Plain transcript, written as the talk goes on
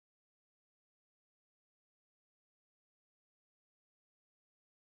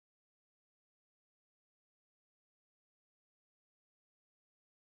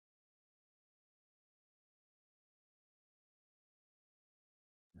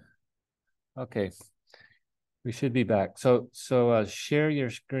Okay, we should be back. So share your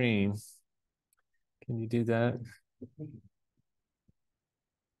screen. Can you do that?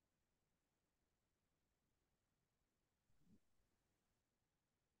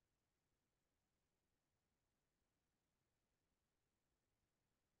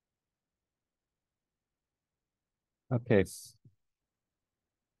 Okay.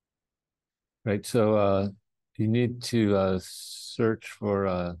 Right. So you need to search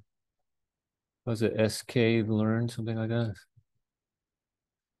for was it SK learn, something like that?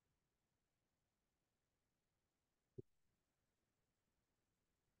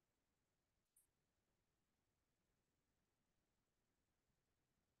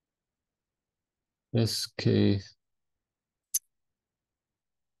 SK.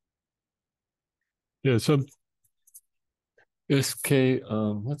 Yeah, some SK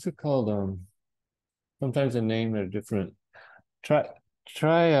what's it called? Sometimes the name are different. Try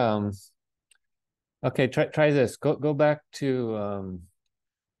try okay, try this. Go back to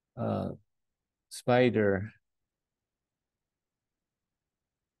uh spider.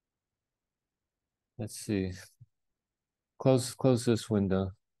 Let's see. Close this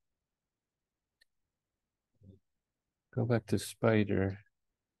window. Go back to spider.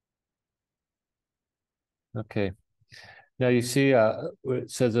 Okay. Now you see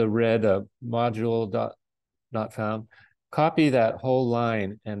it says a red module dot not found. Copy that whole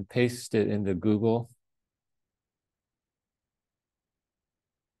line and paste it into Google.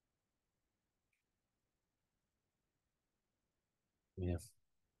 Yeah.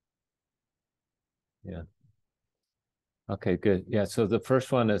 Yeah. Okay, good. Yeah. So the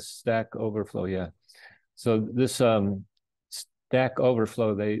first one is Stack Overflow. Yeah. So this Stack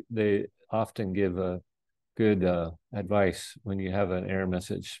Overflow, they often give a good advice when you have an error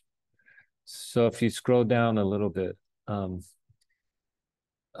message. So if you scroll down a little bit,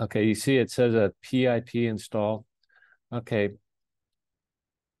 okay, you see it says a PIP install. Okay.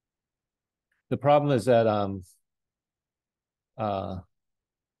 The problem is that uh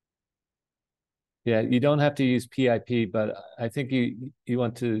yeah, you don't have to use PIP, but I think you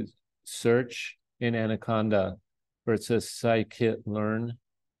want to search in Anaconda where it says scikit learn.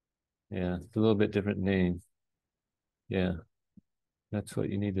 Yeah, it's a little bit different name. Yeah, that's what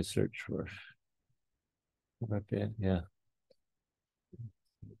you need to search for. Okay, yeah,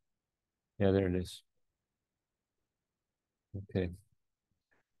 yeah, there it is. Okay.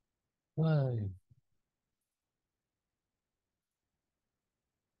 Why?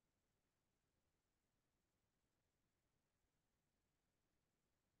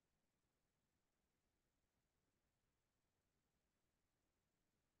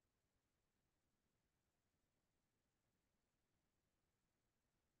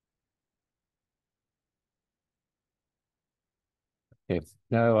 Okay,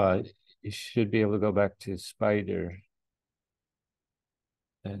 now you should be able to go back to Spider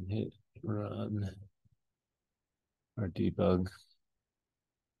and hit run or debug.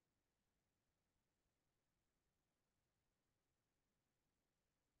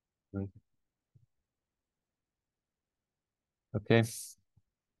 Okay,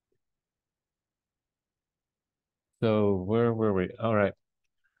 so where were we? All right.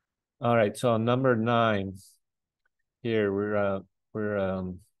 So on number 9 here, we're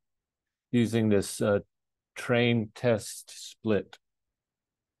using this train test split.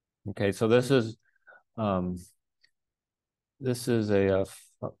 Okay, so um, this is a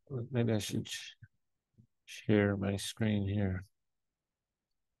maybe I should share my screen here.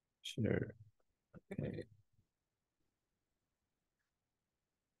 Share. Okay.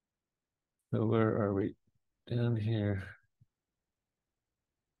 So where are we? Down here.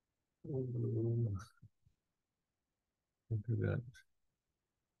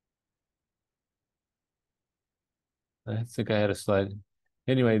 I think I had a slide.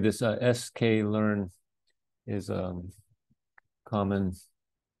 Anyway, this SK learn is common.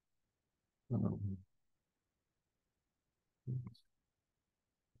 Um,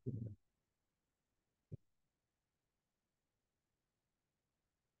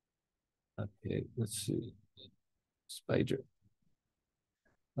 okay, let's see. Spider.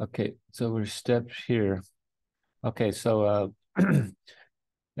 Okay, so we're stepped here. Okay, so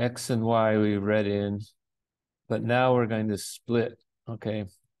X and Y we read in, but now we're going to split. Okay,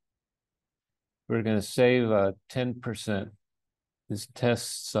 we're going to save 10%. This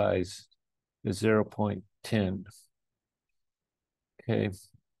test size is 0.10. Okay,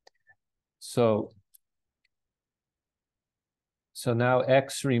 so now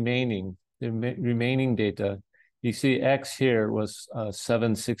X remaining, the remaining data, you see X here was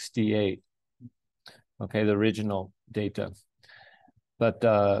 768. Okay, the original data. But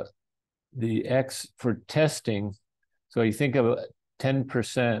the X for testing. So you think of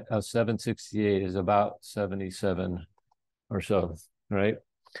 10% of 768 is about 77 or so, right?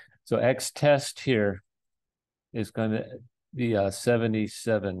 So X test here is going to be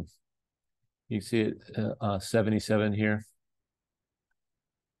 77. You see it 77 here.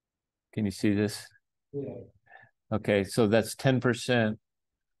 Can you see this? Yeah. Okay, so that's 10%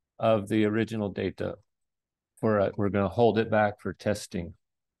 of the original data. We're going to hold it back for testing.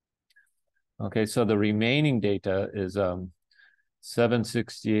 Okay, so the remaining data is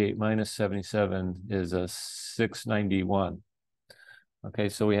 768 minus 77 is a 691. Okay,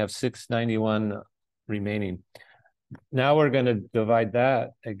 so we have 691 remaining. Now we're going to divide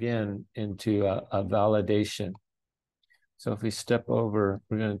that again into a validation. So if we step over,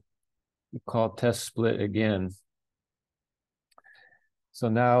 we're going to call test split again. So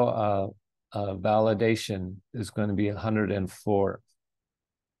now validation is going to be 104.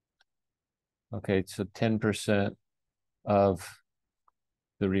 Okay, so 10% of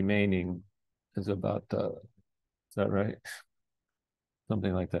the remaining is about, is that right?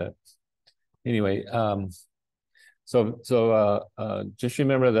 Something like that. Anyway, just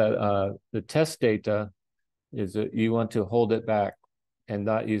remember that the test data is that you want to hold it back and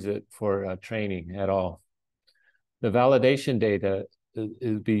not use it for training at all. The validation data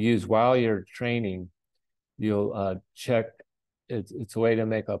is be used while you're training. You'll check. It's a way to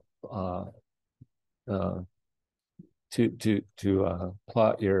make a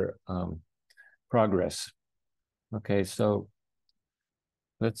plot your progress. Okay, so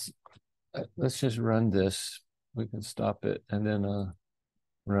let's just run this. We can stop it and then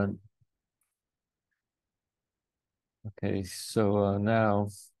run. Okay, so now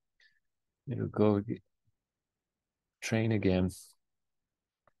it'll go train again.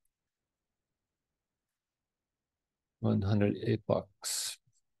 108 bucks.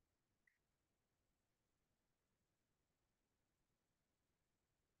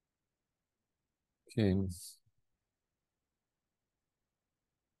 Okay.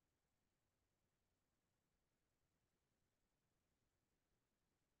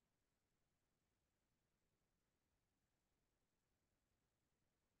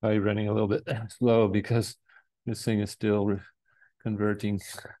 Probably running a little bit slow because this thing is still converting.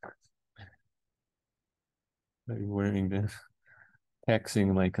 I'm wearing the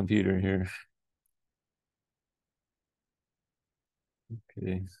taxing my computer here.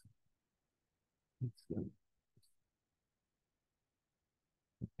 Okay.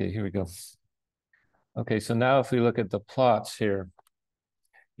 Okay, here we go. Okay, so now if we look at the plots here,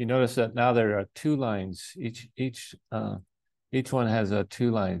 you notice that now there are two lines. Each one has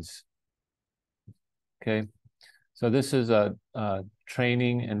two lines. Okay, so this is a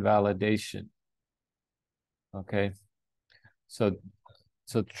training and validation. Okay, so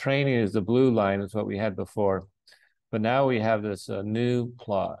training is the blue line, is what we had before, but now we have this new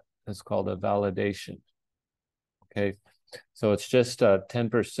plot. It's called a validation. Okay, so it's just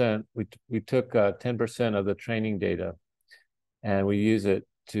 10%. We took 10% of the training data, and we use it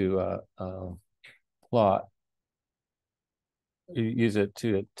to plot. You use it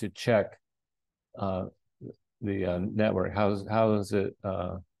to check the network. How is it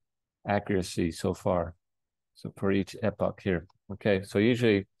accuracy so far? So for each epoch here. Okay, so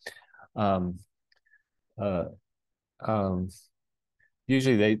usually,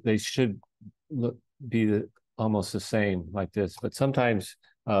 usually they should be almost the same like this, but sometimes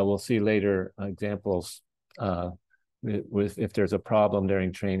we'll see later examples with if there's a problem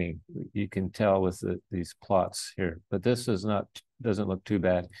during training. You can tell with these plots here, but this doesn't look too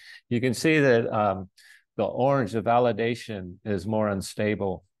bad. You can see that the orange, the validation, is more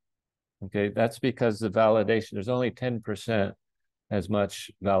unstable. Okay, that's because the validation, there's only 10% as much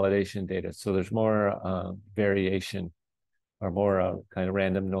validation data, so there's more variation or more kind of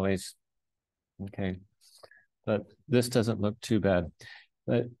random noise. Okay, but this doesn't look too bad.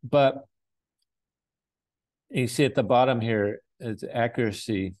 But you see at the bottom here, it's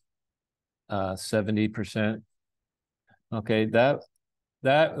accuracy 70%. Okay, that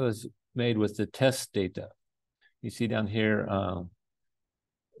was made with the test data. You see down here,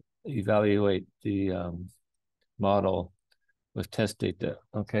 evaluate the model with test data.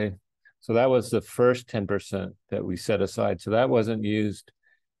 Okay, so that was the first 10% that we set aside. So that wasn't used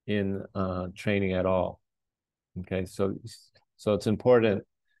in training at all. Okay, so it's important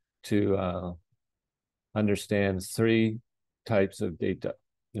to understand three types of data.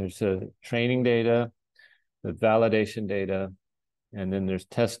 There's a training data, the validation data, and then there's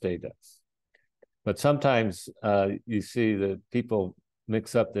test data. But sometimes you see that people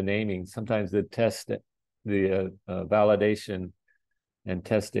mix up the naming. Sometimes the validation and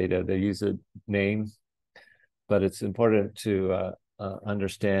test data. They use a name, but it's important to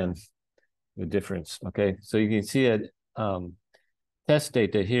understand the difference. Okay, so you can see it. Test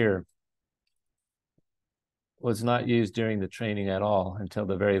data here was not used during the training at all until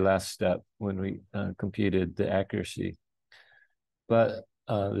the very last step when we computed the accuracy. But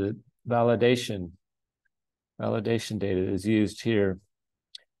the validation data is used here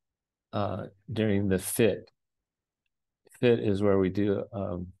during the fit. Fit is where we do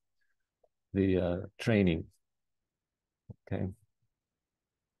the training. Okay.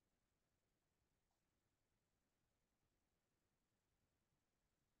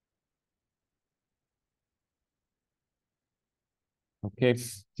 Okay.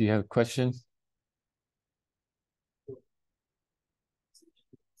 Do you have a question?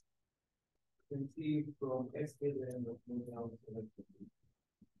 You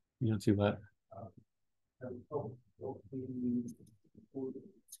don't see what?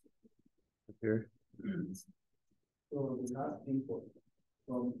 Here. So the last input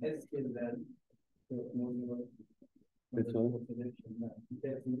from SK then to modular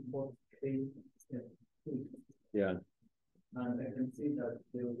that import Yeah. And I can see that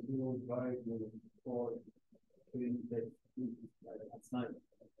there will be no variable for doing that at night.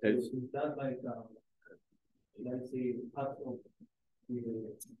 Is that like let's say part of the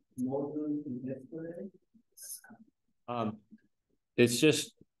module in yesterday? It's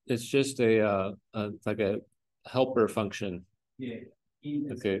just a like a helper function. Yeah.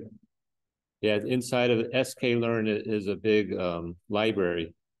 Okay. Yeah, inside of sklearn is a big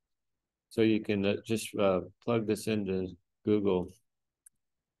library. So you can just plug this into Google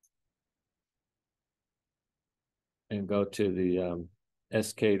and go to the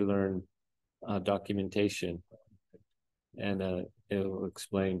sklearn documentation, and it will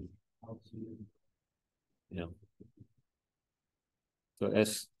explain. You know, so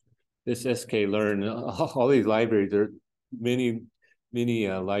this sklearn, all these libraries, there are many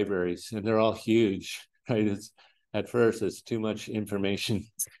libraries, and they're all huge, right? It's at first it's too much information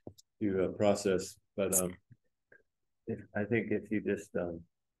to process, but I think if you just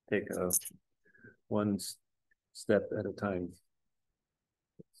take one step at a time.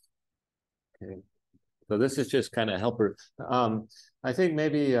 Okay, so this is just kind of helper. I think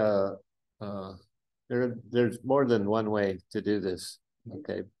maybe there's more than one way to do this.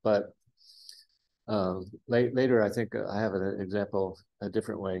 Okay, but later I think I have an example, a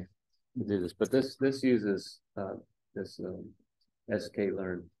different way to do this. But this uses this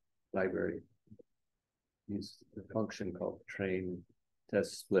sklearn library. Use the function called train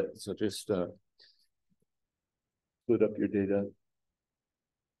test split. So just split up your data.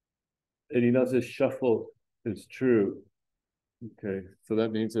 And you notice shuffle is true. Okay, so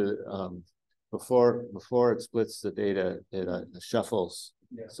that means that before it splits the data, it shuffles.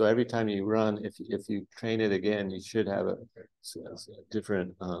 Yeah. So every time you run, if you train it again, you should have a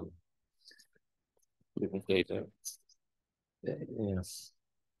different different data. Yes.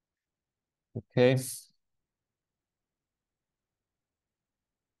 Okay.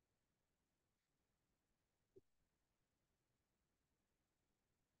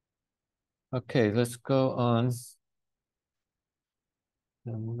 Okay, let's go on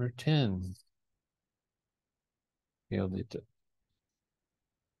number 10.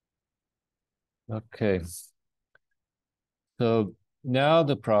 Okay. So now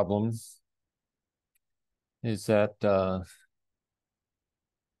the problem is that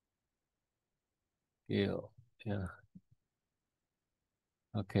yeah.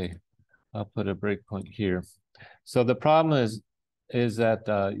 Okay, I'll put a breakpoint here. So the problem is that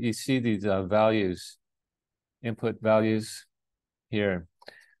you see these values, input values here.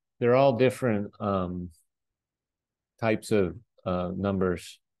 They're all different types of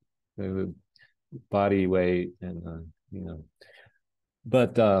numbers, body weight, and you know.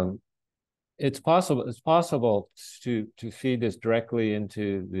 But it's possible to feed this directly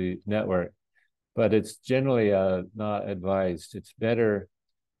into the network, but it's generally not advised. It's better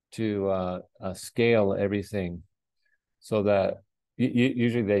to scale everything so that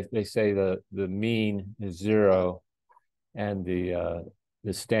usually they say the mean is 0 and the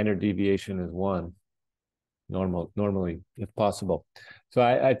standard deviation is 1 normally, if possible. So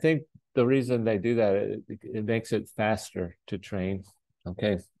I think the reason they do that, it makes it faster to train.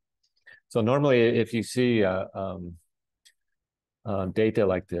 Okay, so normally if you see data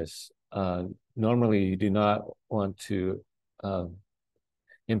like this, normally you do not want to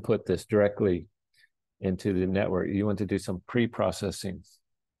input this directly into the network. You want to do some pre-processing.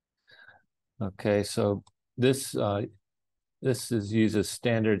 Okay, so this uses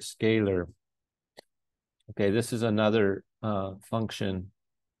standard scalar. Okay, this is another function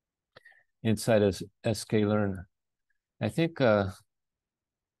inside of sklearn. I think, by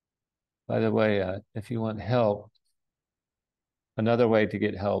the way, if you want help, another way to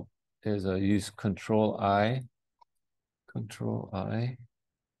get help is use Control I. Control I.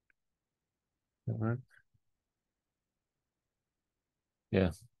 That work?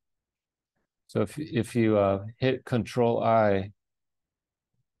 Yeah. So if you hit Control I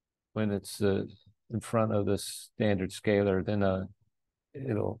when it's in front of the standard scalar, then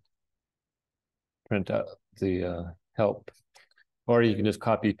it'll print out the help. Or you can just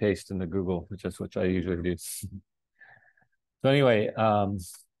copy paste into Google, which is what I usually do. So anyway,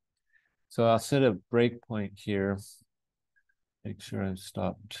 so I'll set a breakpoint here. Make sure I've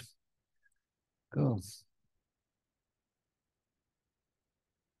stopped. Go.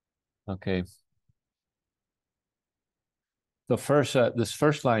 Okay. So first, this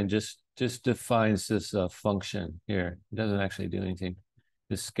first line just defines this function here. It doesn't actually do anything.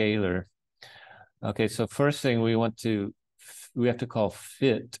 The scalar. Okay, so first thing we have to call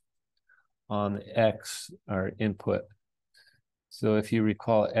fit on x, our input. So if you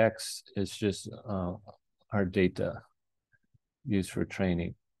recall, x is just our data used for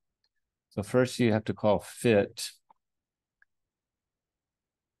training. So first you have to call fit.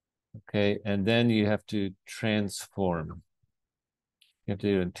 Okay, and then you have to transform. You have to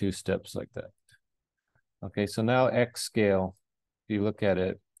do it in 2 steps like that. Okay, so now x scale, if you look at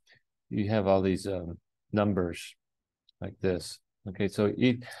it, you have all these numbers like this. Okay, so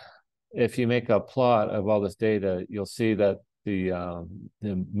if you make a plot of all this data, you'll see that the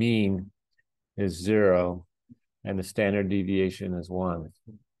mean is 0 and the standard deviation is 1.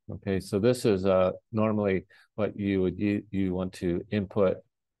 Okay, so this is normally what you want to input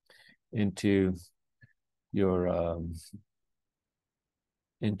into your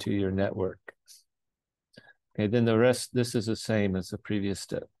network. Okay, then the rest, this is the same as the previous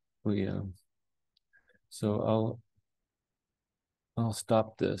step. So I'll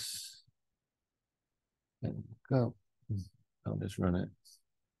stop this and go. I'll just run it.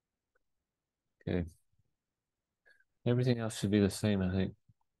 Okay. Everything else should be the same, I think.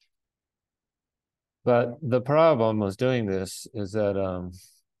 But the problem with doing this is that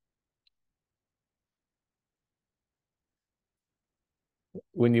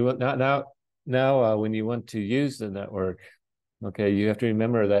when you when you want to use the network, okay, you have to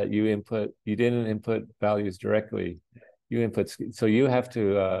remember that you didn't input values directly. So you have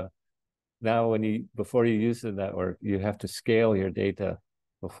to now before you use the network, you have to scale your data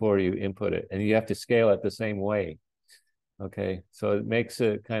before you input it, and you have to scale it the same way. Okay, so it makes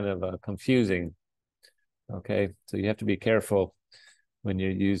it kind of confusing. Okay, so you have to be careful when you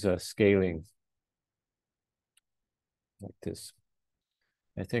use scaling like this.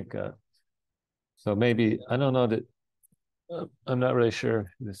 I think so. Maybe I don't know that. I'm not really sure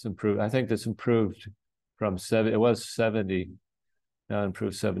this improved. I think this improved from 7. It was 70. Now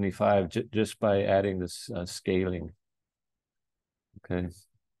improved 75 just by adding this scaling. Okay.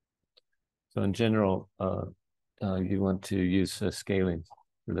 So in general, you want to use scaling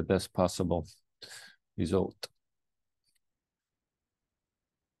for the best possible result.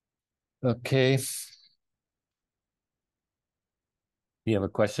 Okay. You have a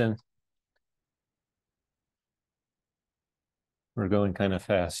question? We're going kind of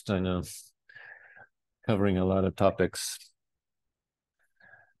fast, I know, covering a lot of topics.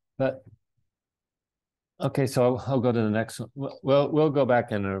 But okay, so I'll go to the next one. Well, we'll go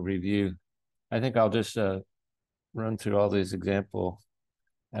back and review. I think I'll just run through all these examples,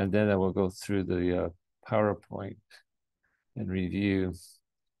 and then I will go through the PowerPoint and review.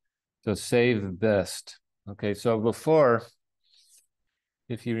 So save best. Okay, so before,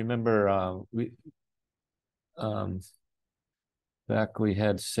 if you remember, back we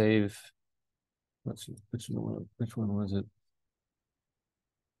had save. Which one was it?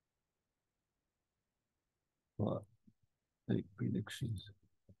 Well, predictions.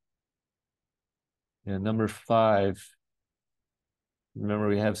 Yeah, number 5. Remember,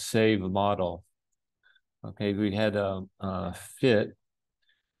 we have save model. Okay, we had a fit.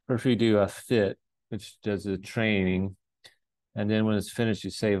 First, we do a fit, which does the training, and then when it's finished, you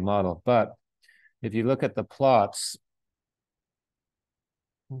save model. But if you look at the plots,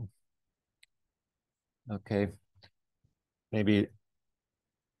 okay, maybe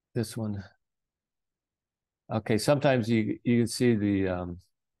this one. Okay, sometimes you can see the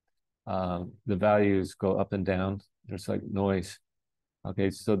values go up and down. There's like noise. Okay,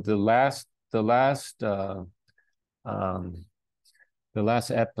 so the last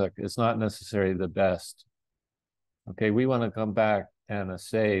epoch is not necessarily the best. Okay, we want to come back and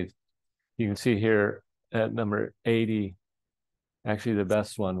save. You can see here at number 80, Actually, the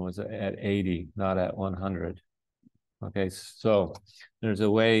best one was at 80, not at 100. Okay, so there's a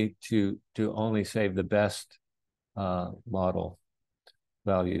way to only save the best model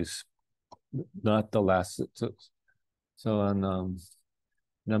values, not the last. So on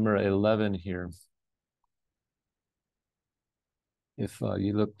number 11 here, if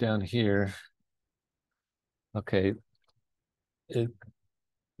you look down here, okay, it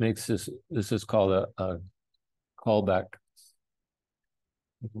makes this is called a callback.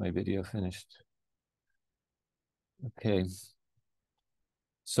 My video finished. Okay.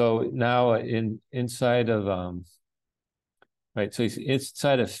 So now inside of right, so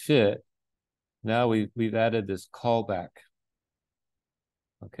inside of fit, now we've added this callback.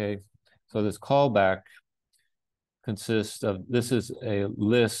 Okay. So this callback consists of, this is a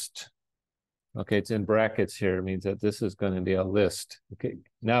list. Okay, it's in brackets here. It means that this is going to be a list. Okay,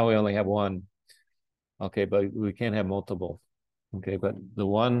 now we only have one. Okay, but we can't have multiple. Okay, but the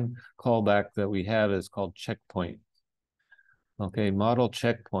one callback that we have is called checkpoint. Okay, model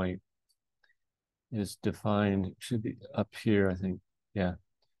checkpoint is defined, should be up here, I think. Yeah,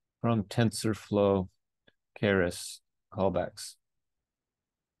 from TensorFlow Keras callbacks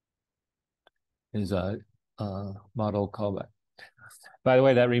is a model callback. By the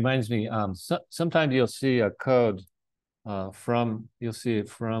way, that reminds me, sometimes you'll see a code you'll see it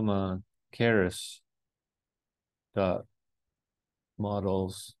from Keras dot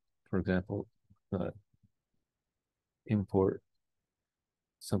models, for example, import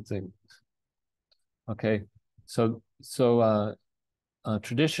something. Okay, so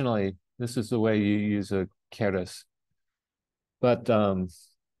traditionally, this is the way you use a Keras, but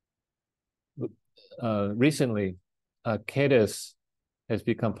recently, Keras has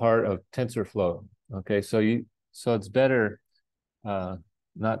become part of TensorFlow. Okay, so it's better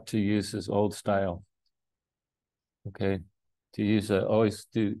not to use this old style. Okay, to use always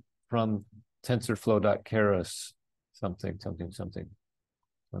do from TensorFlow.keras something.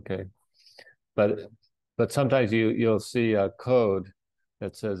 Okay, but sometimes you'll see a code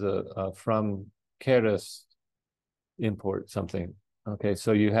that says from Keras import something. Okay,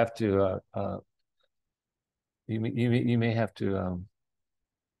 so you have to you may have to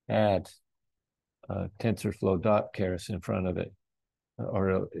add TensorFlow.keras in front of it,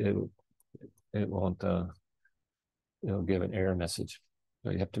 or it won't it'll give an error message. So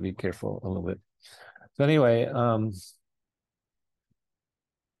you have to be careful a little bit. So anyway,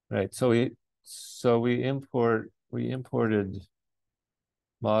 right. So we imported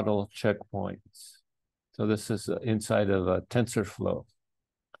model checkpoints. So this is inside of a TensorFlow.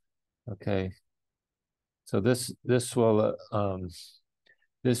 Okay. So this will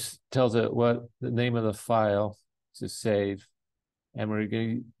this tells it what the name of the file to save, and we're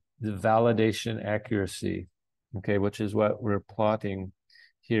getting the validation accuracy. Okay, which is what we're plotting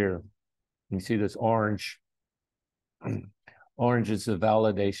here. You see this orange. Orange is the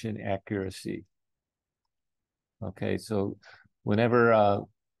validation accuracy. Okay, so whenever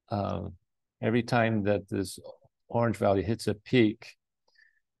every time that this orange value hits a peak,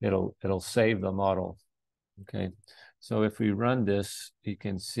 it'll save the model. Okay, so if we run this, you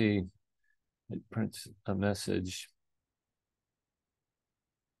can see it prints a message.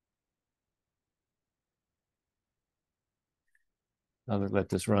 I'll let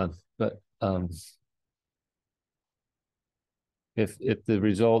this run, but if the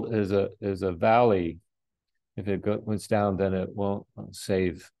result is a valley, if it goes down, then it won't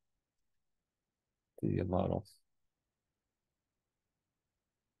save the model.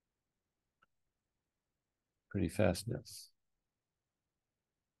 Pretty fast now.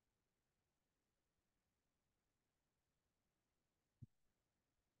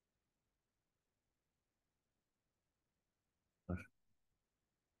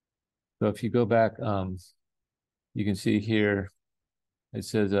 So if you go back, you can see here, it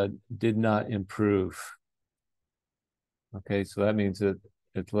says did not improve. Okay, so that means that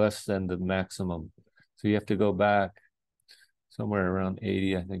it's less than the maximum. So you have to go back somewhere around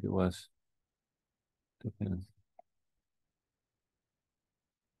 80, I think it was. Depends.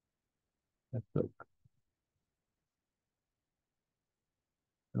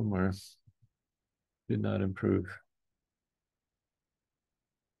 Somewhere did not improve.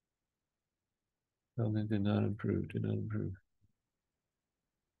 No, they did not improve, did not improve.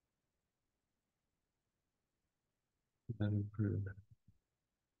 Did not improve.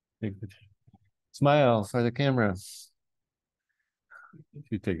 Big picture. Smile for the camera.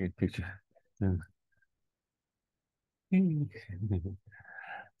 She's taking a picture.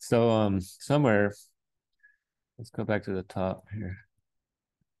 So somewhere, let's go back to the top here.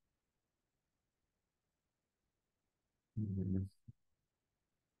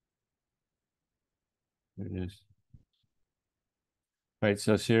 There it is. Right,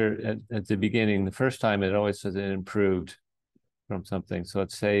 so it's here at the beginning, the first time it always says it improved from something. So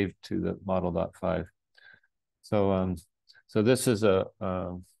it's saved to the model.5. So so this is a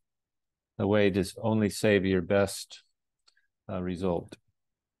way to only save your best result.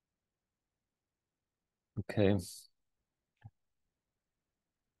 Okay.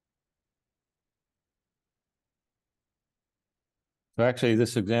 So actually,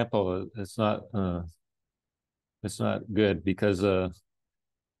 this example it's not good because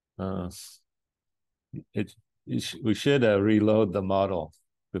we should reload the model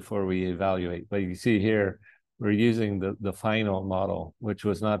before we evaluate. But you see here, we're using the final model, which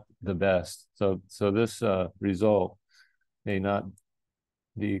was not the best. So this result may not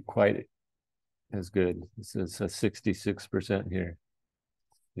be quite as good. It's a 66% here.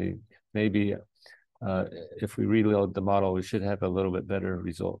 Maybe if we reload the model, we should have a little bit better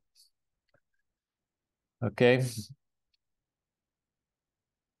result. Okay.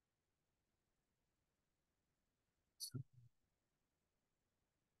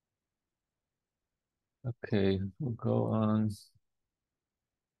 Okay, we'll go on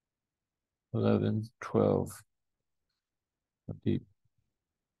 11, 12. Deep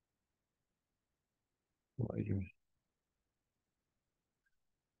wider.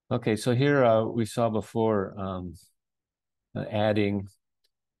 Okay, so here we saw before adding,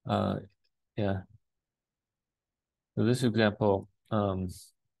 yeah. So this example,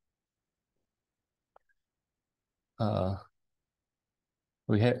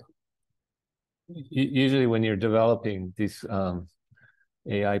 we had usually when you're developing these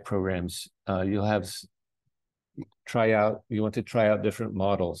AI programs, you'll have you want to try out different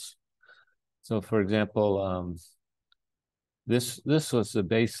models. So for example, this was the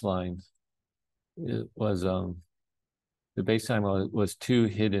baseline. It was the baseline was two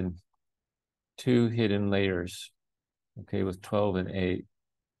hidden layers. Okay, with 12 and 8.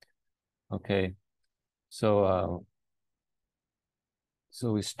 Okay, so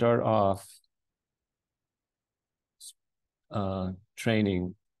so we start off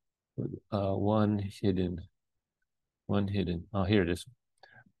training with one hidden. Oh, here it is.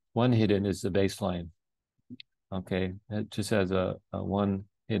 One hidden is the baseline. Okay, it just has a one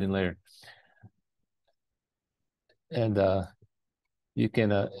hidden layer, and you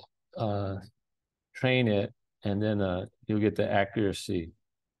can train it, and then you'll get the accuracy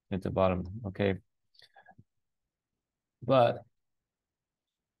at the bottom. Okay, but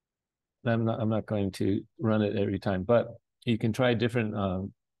I'm not going to run it every time. But you can try different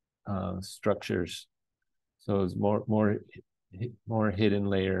structures. So it's more hidden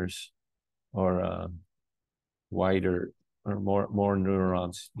layers, or wider, or more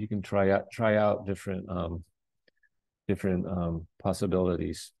neurons. You can try out different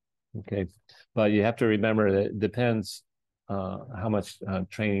possibilities. Okay, but you have to remember that it depends how much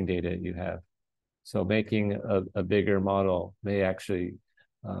training data you have. So making a bigger model may actually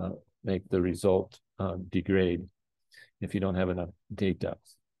make the result degrade if you don't have enough data.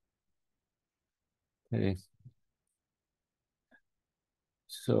 Okay.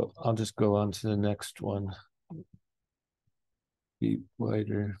 So I'll just go on to the next one. Deep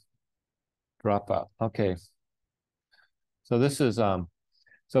wider dropout. Okay. So this is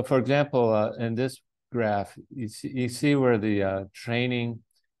so for example, in this graph, you see where the training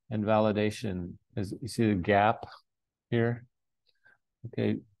and validation is. You see the gap here.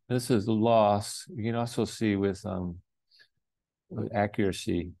 Okay, this is loss. You can also see with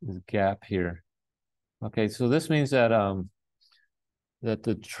accuracy, the gap here. Okay, so this means that that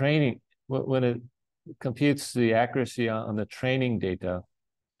the training, when it computes the accuracy on the training data,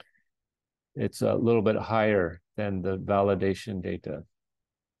 it's a little bit higher than the validation data.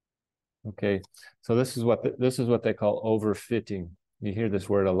 Okay, so this is what they call overfitting. You hear this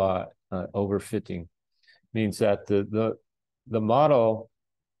word a lot. Overfitting means that the model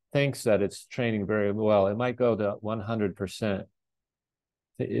thinks that it's training very well. It might go to 100%.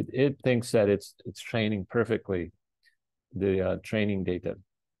 It thinks that it's training perfectly, the training data.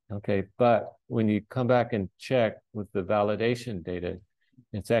 Okay, but when you come back and check with the validation data,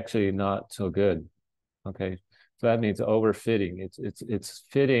 it's actually not so good. Okay, so that means overfitting. It's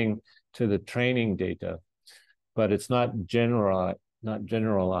fitting to the training data, but it's not generalizing.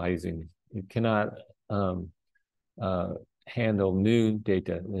 It cannot handle new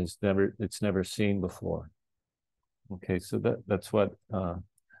data. It's never seen before. Okay, so that's what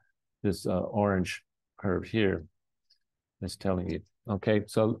this orange curve here is telling you. Okay,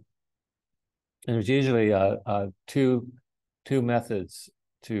 so there's usually two methods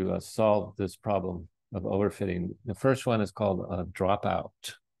to solve this problem of overfitting. The first one is called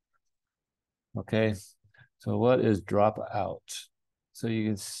dropout. Okay, So what is dropout? So you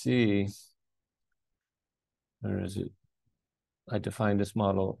can see, where is it? I defined this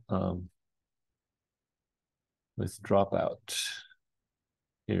model with dropout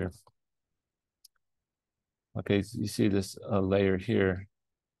here. Okay, so you see this layer here.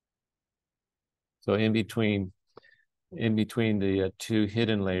 So in between the two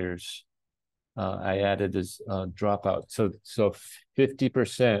hidden layers, I added this dropout. So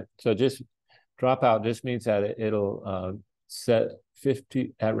 50%. So just dropout just means that it'll set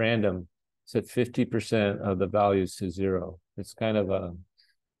 50 at random, set 50% of the values to zero. It's kind of a,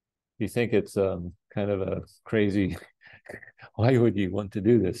 you think it's kind of a crazy, why would you want to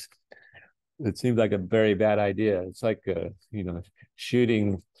do this? It seems like a very bad idea. It's like,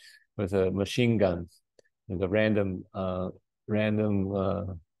 shooting with a machine gun. There's a random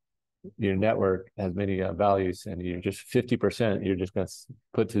your network has many values, and you're just 50%, you're just going to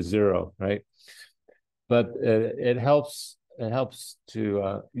put to zero, right? But it helps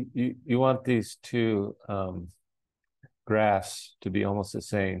to you want these two graphs to be almost the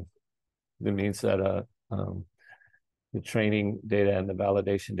same. It means that the training data and the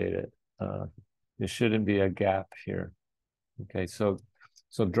validation data, there shouldn't be a gap here. Okay, so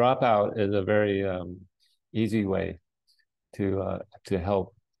dropout is a very easy way to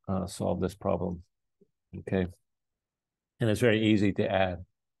help solve this problem. Okay, and it's very easy to add.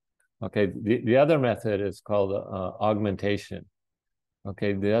 Okay, the other method is called augmentation.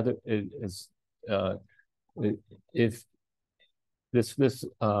 Okay, the other is if this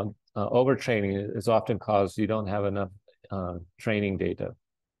overtraining is often caused, you don't have enough training data.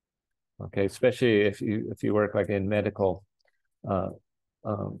 Okay, especially if you work like in medical,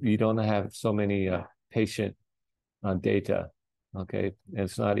 you don't have so many patient data. Okay, and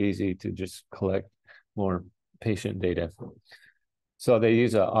it's not easy to just collect more patient data. So they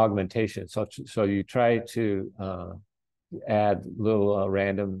use an augmentation. So you try to add little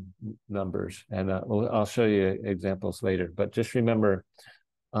random numbers, and I'll show you examples later. But just remember,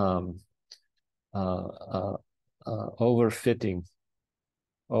 overfitting.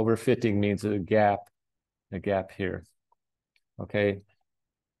 Overfitting means a gap here. Okay,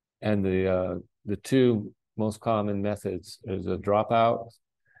 and the two most common methods is a dropout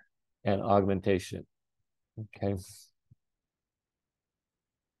and augmentation. Okay,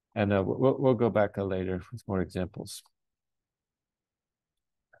 and we'll go back later with more examples.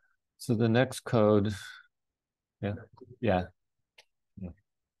 So the next code, yeah.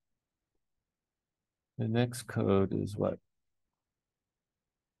 The next code is what?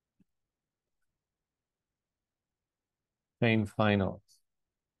 Train final.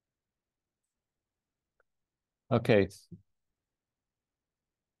 Okay.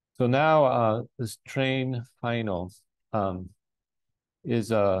 So now this train final is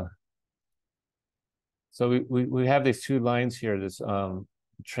so we have these two lines here, this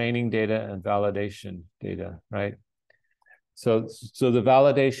training data and validation data, right? So the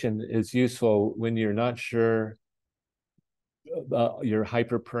validation is useful when you're not sure your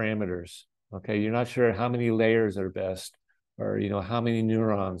hyperparameters. Okay, you're not sure how many layers are best, or how many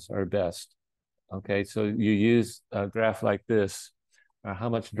neurons are best. Okay, so you use a graph like this. How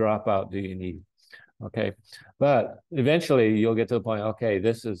much dropout do you need? Okay, but eventually you'll get to the point, okay,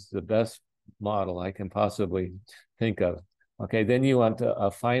 this is the best model I can possibly think of. Okay, then you want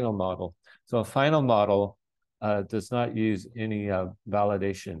a final model. So a final model does not use any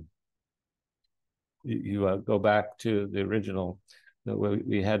validation. You go back to the original that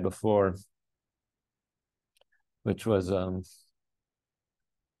we had before, which was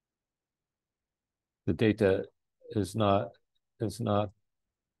the data is not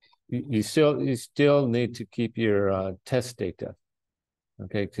you still need to keep your test data.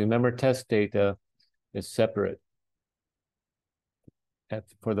 Okay, so remember, test data is separate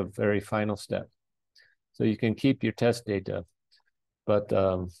for the very final step. So you can keep your test data, but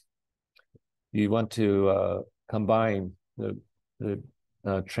you want to combine the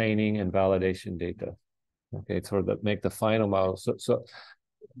training and validation data. Okay, so that make the final model.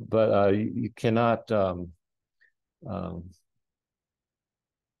 But you cannot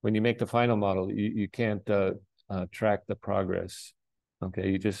when you make the final model, you can't track the progress.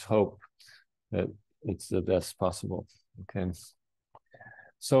 Okay, you just hope that it's the best possible. Okay,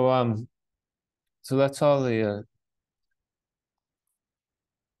 so that's all the.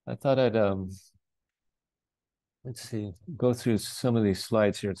 I thought I'd let's see, go through some of these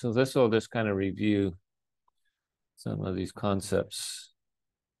slides here. So this will just kind of review some of these concepts.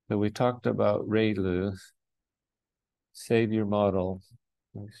 So we talked about ReLU, save your model.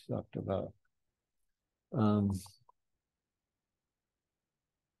 We talked about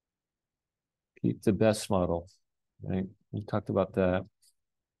keep the best model, right? We talked about that.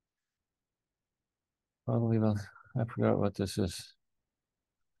 Probably, I forgot what this is.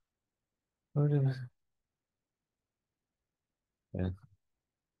 Yeah.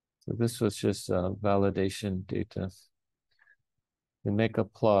 So this was just validation data. And make a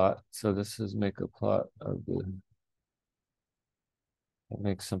plot. So this is make a plot of the, it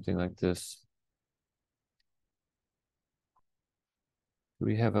makes something like this.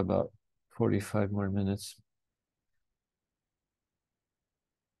 We have about 45 more minutes.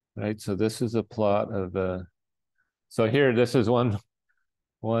 Right, so this is a plot of so here, this is one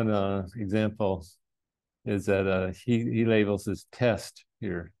example is that he labels his test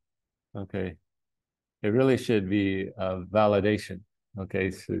here. Okay, it really should be validation. Okay,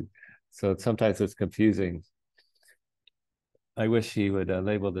 so sometimes it's confusing. I wish he would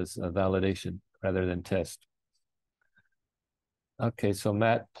label this validation rather than test. Okay, so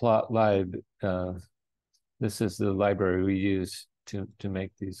matplotlib, this is the library we use to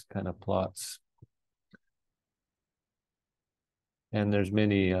make these kind of plots. And there's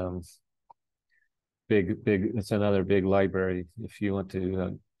many it's another big library if you want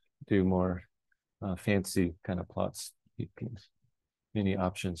to do more fancy kind of plots. You can, many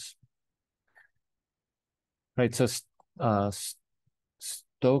options. Right, so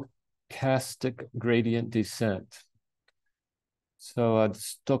stochastic gradient descent. So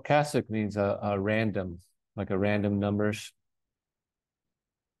stochastic means a random, like a random numbers.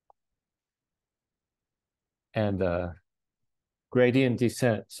 And gradient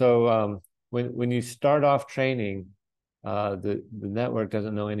descent. So when you start off training, the network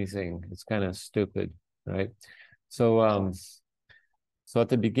doesn't know anything. It's kind of stupid, right? So so at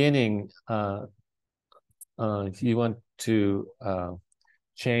the beginning, if you want to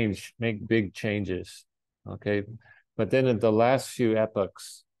make big changes, okay? But then at the last few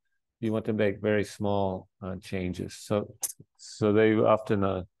epochs, you want to make very small changes. So they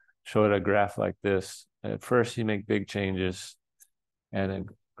often show a graph like this. At first, you make big changes, and then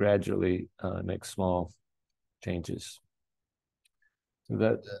gradually make small changes. So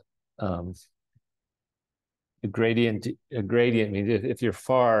that a gradient means if you're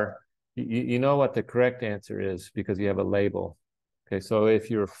far, you know what the correct answer is because you have a label. Okay, so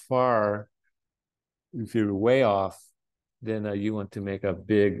if you're far, if you're way off, then you want to make a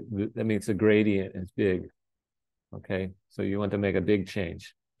big, that means the gradient is big. Okay, so you want to make a big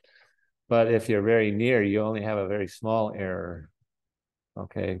change. But if you're very near, you only have a very small error.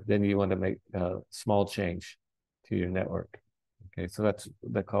 Okay, then you want to make a small change to your network. Okay, so that's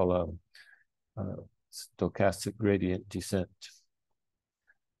they call stochastic gradient descent.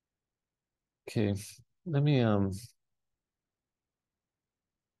 Okay, let me I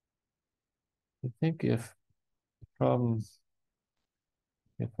think if the problem,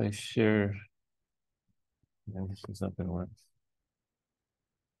 if I share, yeah, this is not going to work.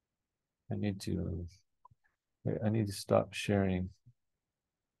 I need to stop sharing.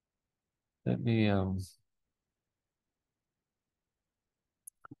 Let me I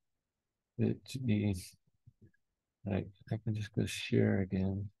can just go share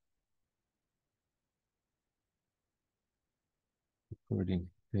again. Recording.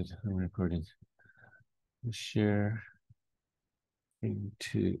 Good. I'm recording. Share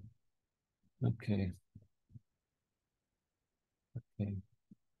into. Okay. Okay.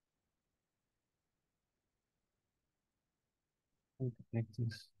 Make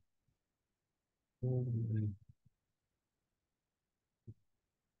this.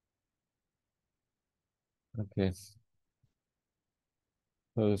 Okay.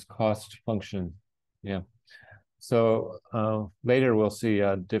 So this cost function. Yeah. So later we'll see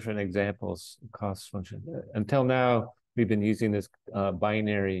different examples of cost function. Until now, we've been using this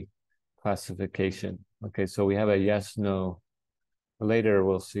binary classification. Okay, so we have a yes, no. Later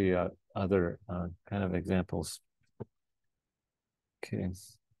we'll see other kind of examples. Okay.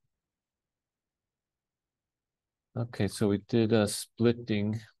 Okay, so we did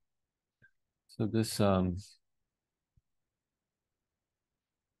splitting. So this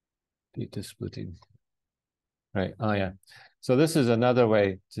data splitting. Right. Oh yeah. So this is another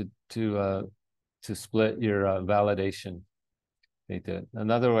way to split your validation data.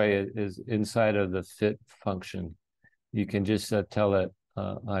 Another way is inside of the fit function. You can just tell it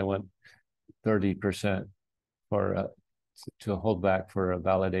I want 30% for to hold back for a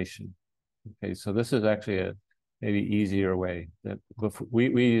validation. Okay, so this is actually a maybe easier way that we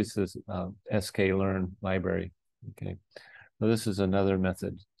use this sklearn library. Okay, so this is another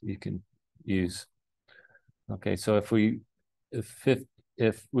method you can use. Okay, so if we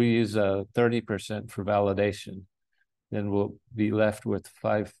use 30% for validation, then we'll be left with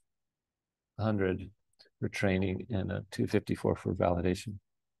 100 for training and 254 for validation.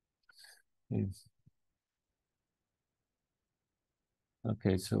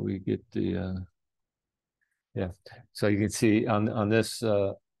 Okay, so we get the yeah. So you can see on this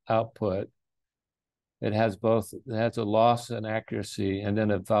output, it has both. It has a loss and accuracy, and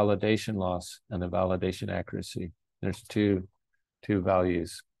then a validation loss and a validation accuracy. There's two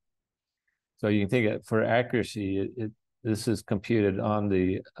values. So you can think it, for accuracy, this is computed on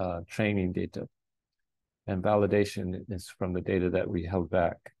the training data, and validation is from the data that we held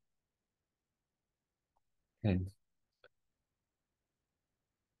back. Okay.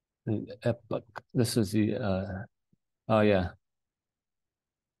 This is the oh yeah.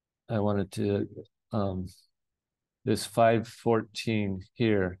 I wanted to this 514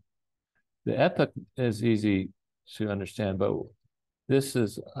 here. The epoch is easy to understand, but this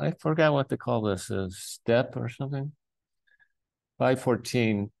is, I forgot what to call this, a step or something.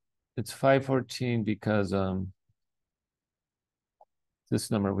 514, it's 514 because this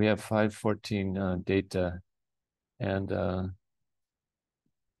number, we have 514 data and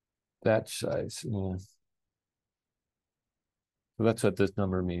batch size. Yeah. So that's what this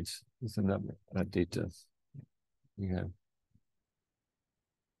number means. It's a number, data. Yeah.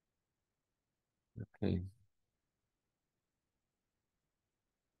 Okay.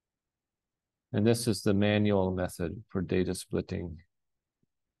 And this is the manual method for data splitting.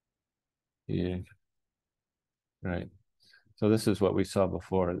 Yeah. Right. So this is what we saw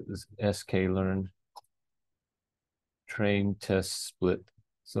before, this sklearn, train, test, split.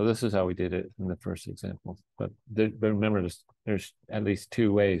 So this is how we did it in the first example. But remember, there's at least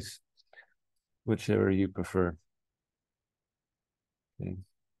two ways, whichever you prefer. Okay.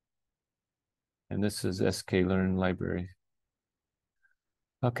 And this is sklearn library.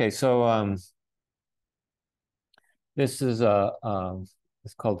 Okay, so this is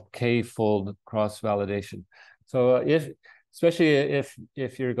it's called k-fold cross-validation. So especially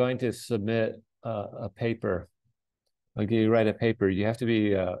if you're going to submit a paper, like you write a paper, you have to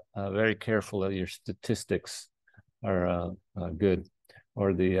be very careful that your statistics are good,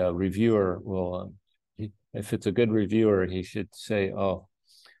 or the reviewer will, if it's a good reviewer, he should say, oh,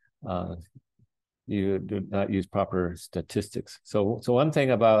 you do not use proper statistics. So one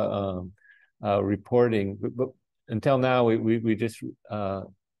thing about reporting, but until now, we just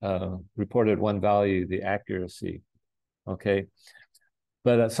reported one value, the accuracy, okay?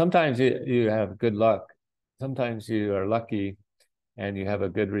 But sometimes you have good luck. Sometimes you are lucky and you have a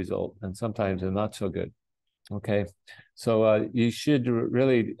good result, and sometimes they're not so good, okay? So you should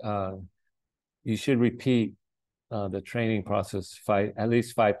really, you should repeat the training process at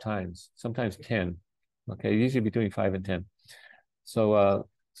least 5 times, sometimes 10, okay? Usually between 5 and 10. So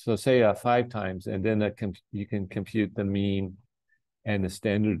so say 5 times, and then you can compute the mean and the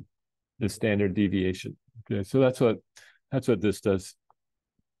standard deviation. Okay, so that's what this does.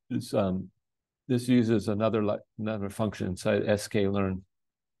 This uses another function inside sklearn,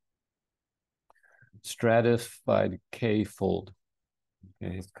 stratified k-fold.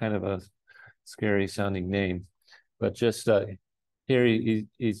 Okay, it's kind of a scary sounding name, but just here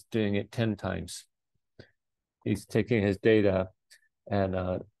he's doing it 10 times. He's taking his data and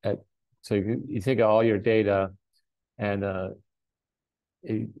so you think of all your data and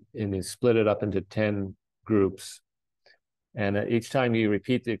you split it up into 10 groups. And each time you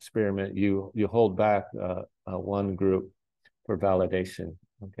repeat the experiment, you hold back one group for validation.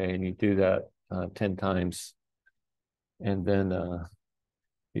 Okay, and you do that 10 times, and then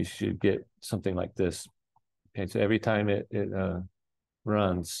you should get something like this. Okay, so every time it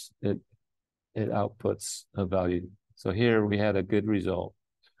runs, it outputs a value. So here we had a good result,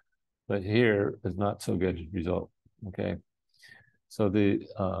 but here is not so good result. Okay, so the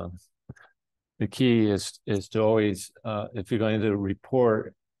key is to always, if you're going to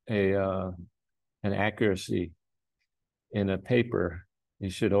report an accuracy in a paper,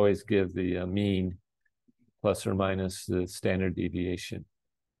 you should always give the mean plus or minus the standard deviation.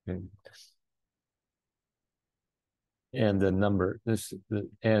 Okay. And the number, the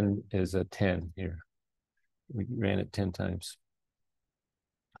n is a 10 here. We ran it 10 times.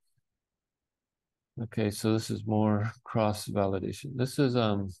 Okay, so this is more cross-validation. This is,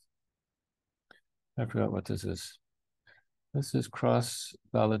 I forgot what this is. This is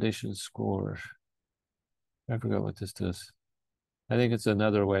cross-validation score. I forgot what this does. I think it's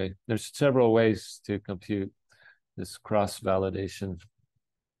another way. There's several ways to compute this cross-validation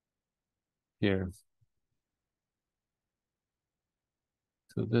here.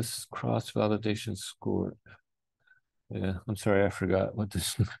 So this cross-validation score. Yeah, I'm sorry, I forgot what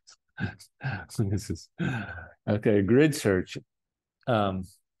this this is. Okay, grid search.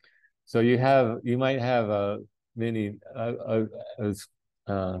 So you might have many as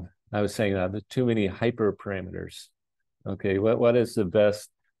I was saying there's too many hyperparameters. Okay, what is the best?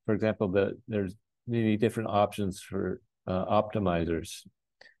 For example, there's many different options for optimizers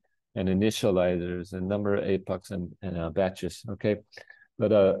and initializers and number of epochs and batches. Okay,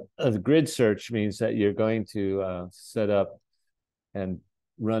 but a grid search means that you're going to set up and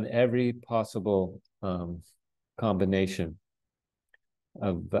run every possible combination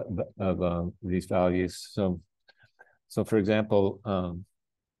of these values. So for example,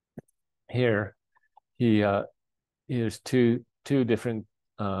 here here's two different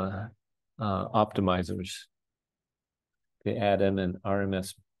optimizers, the ADAM and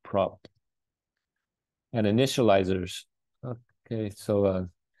RMS prop, and initializers. Okay, so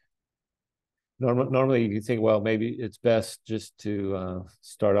normally you think, well, maybe it's best just to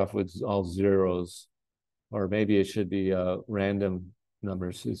start off with all zeros, or maybe it should be random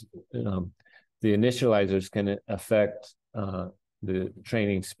numbers. The initializers can affect the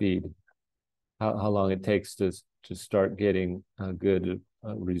training speed, how long it takes to start getting a good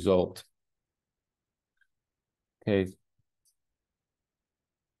result. Okay,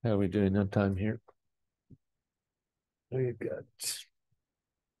 how are we doing on time here? We got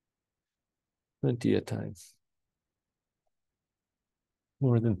plenty of time.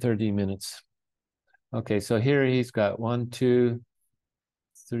 More than 30 minutes. Okay, so here he's got 1, 2,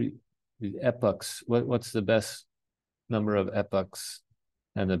 3 epochs. What's the best number of epochs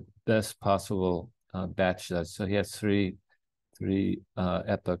and the best possible batch size? So he has three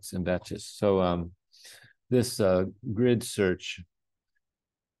epochs and batches. So this grid search,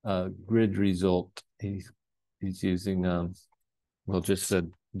 grid result, he's using, we'll just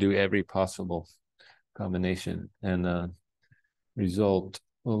do every possible combination, and result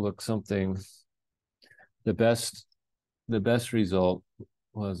will look something. The best result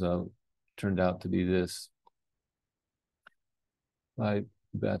was turned out to be this by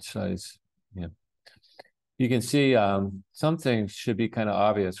batch size. Yeah, you can see something should be kind of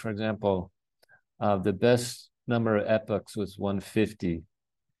obvious. For example, the best number of epochs was 150,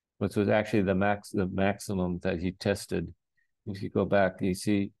 which was actually the maximum that he tested. If you go back, you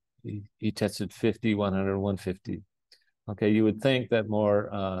see he tested 50, 100, 150. Okay, you would think that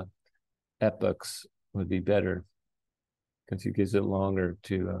more epochs would be better because it gives it longer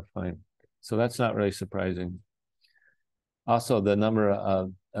to find. So that's not really surprising. Also, the number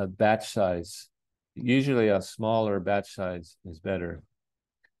of batch size. Usually a smaller batch size is better.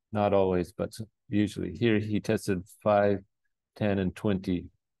 Not always, but usually. Here he tested 5, 10, and 20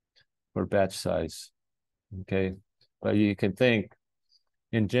 for batch size. Okay, but you can think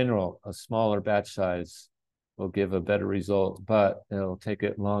in general, a smaller batch size will give a better result, but it'll take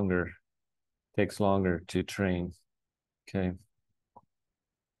it longer, takes longer to train. Okay.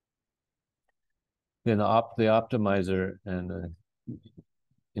 Then the optimizer and the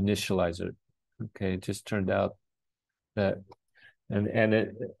initializer. Okay, it just turned out that, and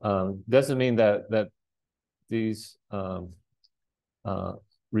it doesn't mean that these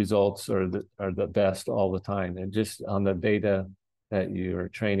results are the best all the time, and just on the data that you are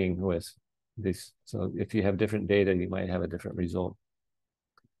training with. This, so if you have different data, you might have a different result.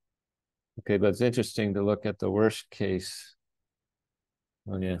 Okay, but it's interesting to look at the worst case.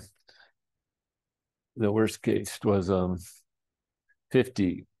 Oh yeah, the worst case was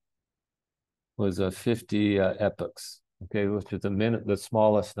 50 epochs. Okay, which is the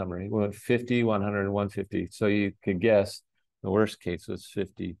smallest number. He went 50, 100, 150. So you could guess the worst case was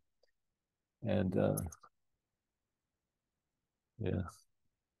 50. And yeah,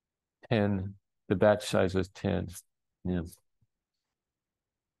 10, the batch size was 10. Yeah.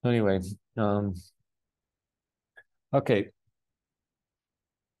 Anyway, okay.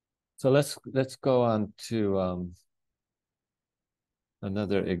 So let's go on to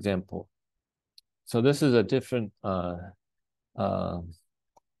another example. So this is a different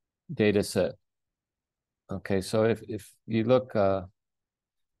data set. Okay, so if you look, let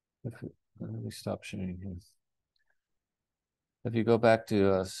me stop sharing here. If you go back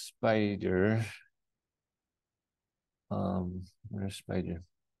to a spider, where's spider?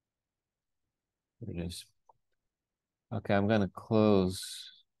 There it is. Okay, I'm gonna close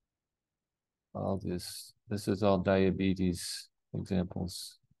all this. This is all diabetes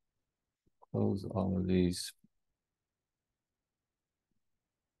examples. Close all of these.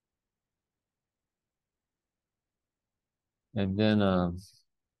 And then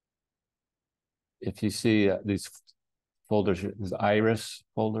if you see these folders, this iris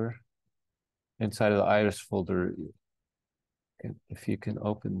folder, inside of the iris folder, if you can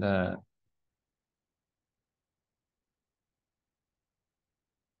open that.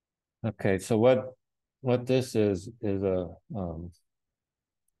 Okay, so what this is a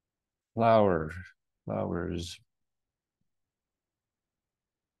flowers.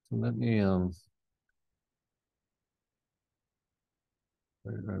 So let me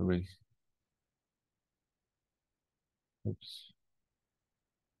where are we? Oops.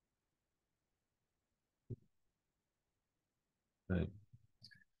 Right.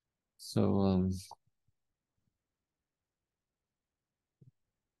 So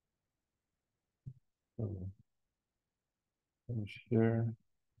share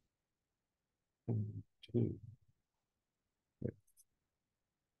two.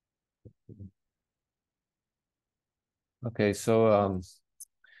 Okay, so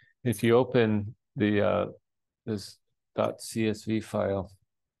if you open the this .csv file,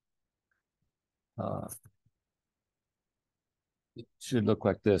 it should look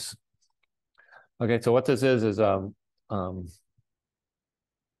like this. Okay, so what this is um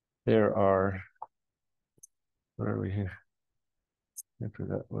there are, where are we here? I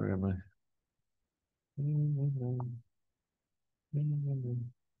forgot, where am I?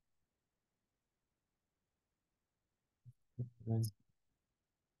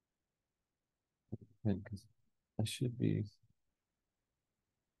 I should be,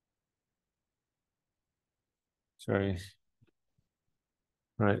 sorry.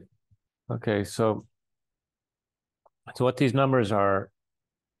 Right. Okay, so what these numbers are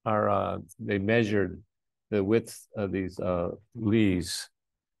they measured the width of these leaves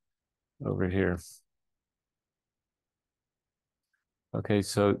over here. Okay,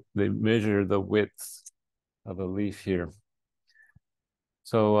 so they measure the width of a leaf here.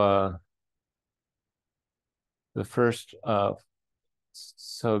 So the first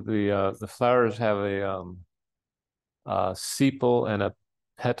so the flowers have a sepal and a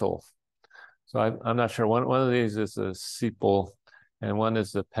petal. So I'm not sure. One of these is a sepal and one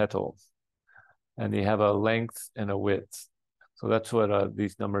is the petal. And they have a length and a width. So that's what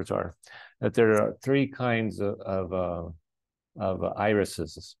these numbers are. That there are three kinds of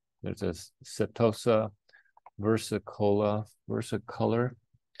irises. There's a setosa, versicolor,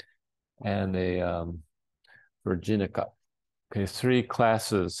 and a virginica. Okay, three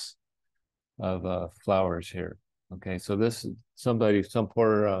classes of flowers here. Okay, so this some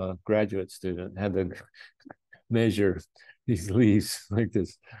poor graduate student had to measure these leaves like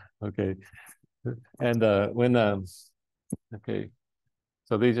this. Okay, and okay,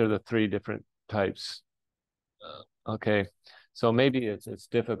 so these are the three different types. Okay, so maybe it's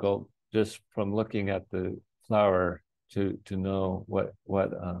difficult just from looking at the flower to know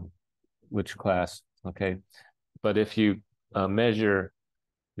which class. Okay, but if you measure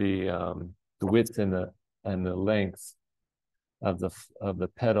the width and the length of the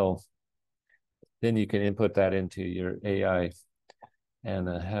petal, then you can input that into your AI and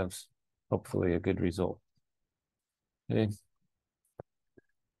have hopefully a good result. Okay,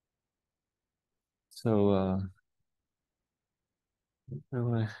 so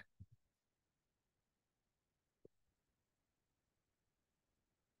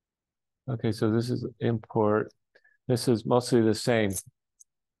okay, so this is import. This is mostly the same.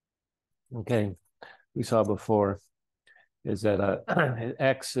 Okay, we saw before is that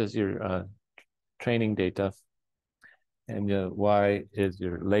X is your training data and Y is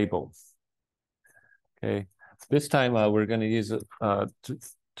your label. Okay, this time we're going to use it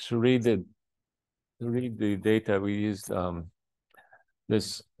to read the data. We used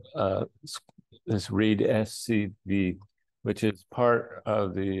this read SCV, which is part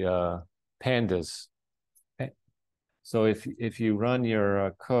of the pandas. So if you run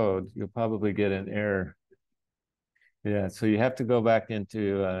your code, you'll probably get an error. Yeah, so you have to go back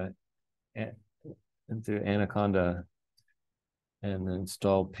into Anaconda and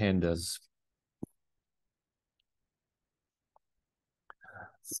install pandas.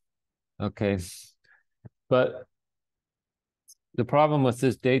 Okay, but the problem with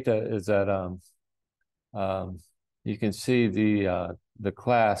this data is that you can see the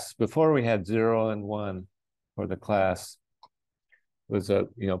class before we had 0 and 1 for the class was a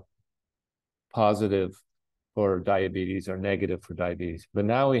positive for diabetes or negative for diabetes, but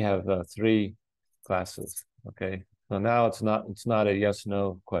now we have 3 classes. Okay, so now it's not a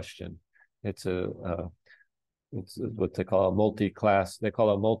yes/no question. It's it's what they call a multi-class. They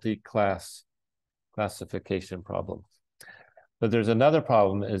call a multi-class classification problem. But there's another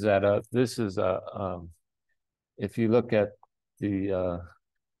problem is that this is if you look at the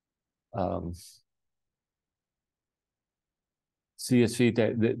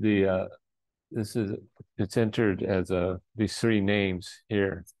CSV, it's entered as these 3 names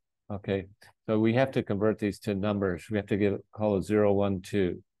here. Okay, so we have to convert these to numbers. We have to call it 0, 1,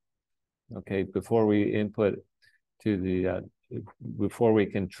 2. Okay, before we input to the before we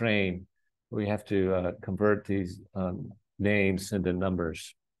can train, we have to convert these names into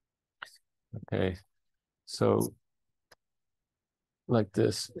numbers. Okay, so like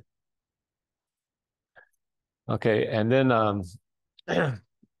this. Okay, and then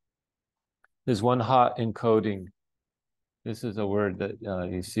there's one hot encoding. This is a word that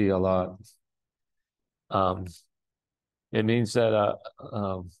you see a lot. It means that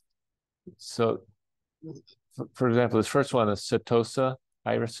so for example, this first one is Setosa,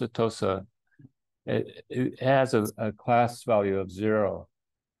 Iris Setosa. It has a class value of 0.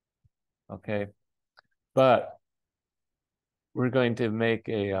 Okay, but we're going to make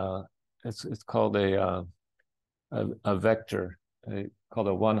it's called a vector called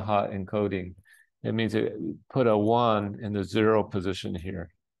a one hot encoding. It means it put a 1 in the 0 position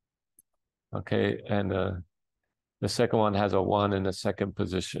here. Okay, and the second one has a 1 in the second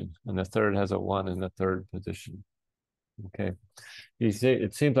position, and the third has a 1 in the third position. Okay, you see,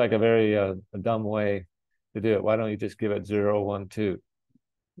 it seems like a very a dumb way to do it. Why don't you just give it 0, 1, 2? It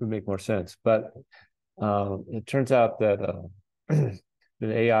would make more sense. But it turns out that the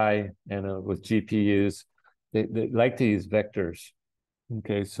AI and with GPUs, they like to use vectors.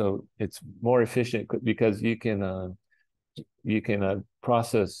 Okay, so it's more efficient because you can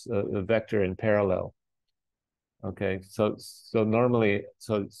process a vector in parallel. Okay, so normally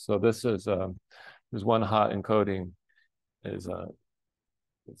this is one hot encoding is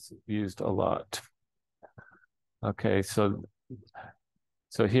it's used a lot. Okay, so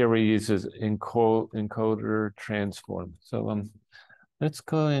here we use this encoder transform. So let's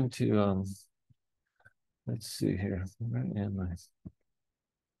go into let's see here. Where am I?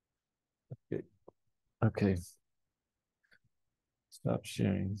 Okay. Okay. Stop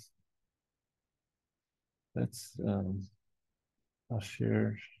sharing. Let's I'll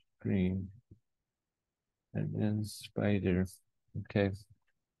share screen and then spider. Okay.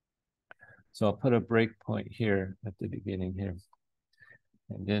 So I'll put a breakpoint here at the beginning here.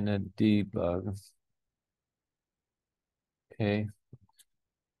 And then a debug. Okay.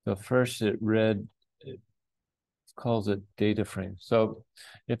 So first it calls it data frame. So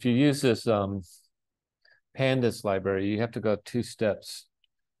if you use this pandas library, you have to go 2 steps.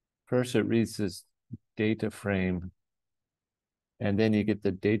 First it reads this data frame, and then you get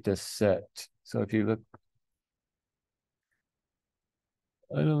the data set. So if you look,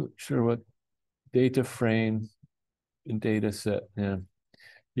 I'm not sure what data frame and data set, yeah.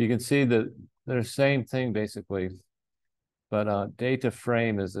 You can see that they're the same thing basically, but data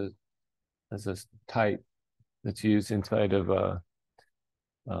frame is a type that's used inside of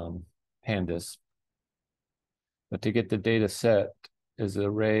pandas. But to get the data set is an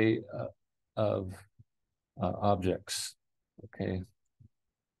array of objects. Okay,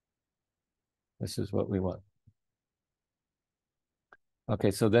 this is what we want.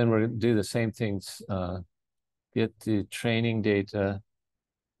 Okay, so then we're going to do the same things. Get the training data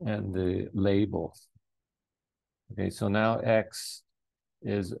and the label. Okay, so now X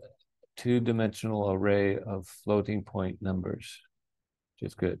is a 2-dimensional array of floating point numbers, which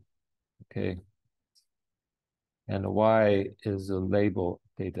is good. Okay, and the Y is the label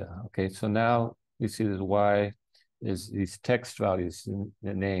data. Okay, so now we see that Y is these text values in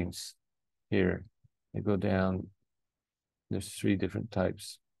the names here. They go down. There's 3 different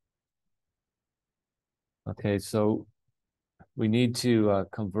types. Okay, so we need to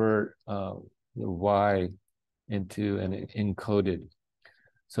convert the Y into an encoded.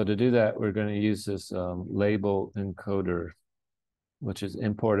 So to do that, we're going to use this label encoder, which is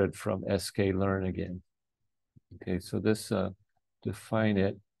imported from sklearn again. Okay, so this define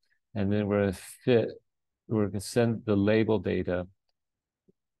it, and then we're going to send the label data.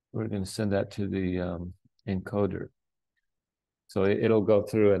 We're going to send that to the encoder. So it'll go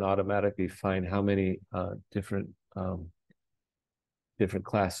through and automatically find how many different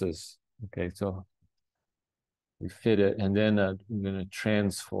classes. Okay, so we fit it, and then I'm going to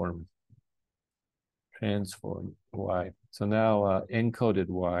transform Y. So now encoded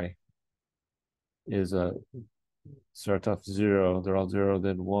Y is starts off 0. They're all 0,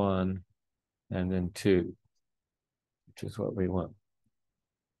 then 1, and then 2, which is what we want.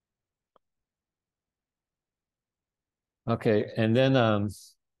 Okay, and then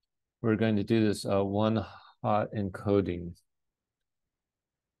we're going to do this one hot encoding,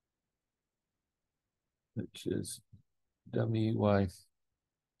 which is dummy Y.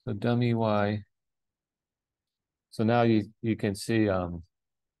 So dummy Y. So now you can see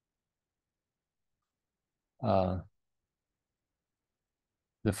the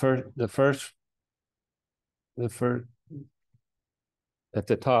first at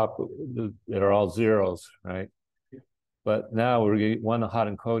the top, they're all zeros, right? But now we're getting one hot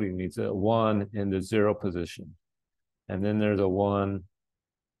encoding means a 1 in the 0 position. And then there's a 1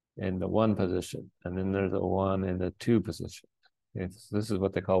 in the 1 position. And then there's a 1 in the 2 position. Okay, so this is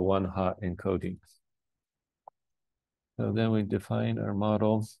what they call one hot encoding. So then we define our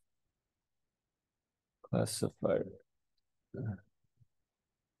model classifier.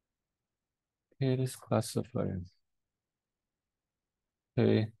 Okay, this classifier.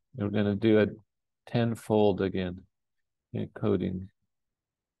 Okay, we're going to do it 10-fold again, encoding.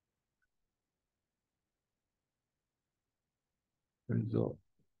 Result.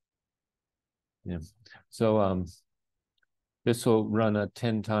 Yeah. So this will run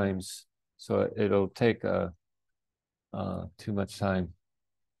 10 times, so it'll take too much time.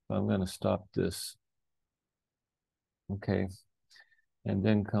 So I'm going to stop this. Okay, and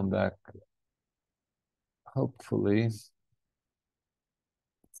then come back. Hopefully,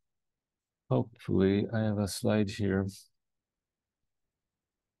 I have a slide here.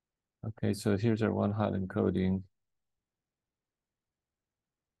 Okay, so here's our one hot encoding.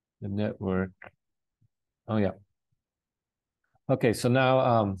 The network. Oh yeah. Okay, so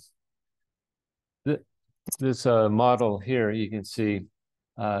now this model here, you can see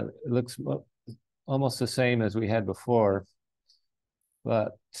it looks almost the same as we had before,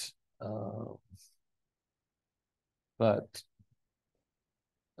 but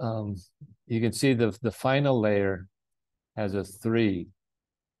you can see the final layer has a 3.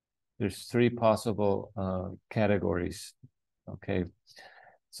 There's 3 possible categories. Okay,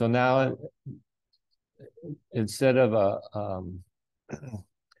 so now instead of a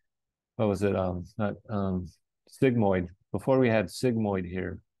what was it? Not sigmoid. Before we had sigmoid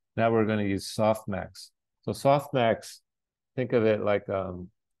here. Now we're going to use softmax. So softmax, think of it like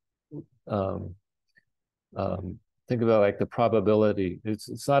think about like the probability.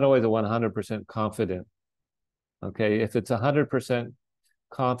 It's not always a 100% confident. Okay, if it's 100%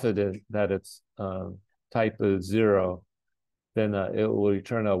 confident that it's type is 0, then it will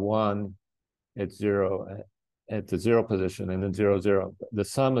return a 1 at 0 at the 0 position, and then 0, 0. The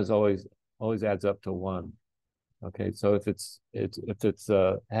sum is always adds up to 1. Okay, so if it's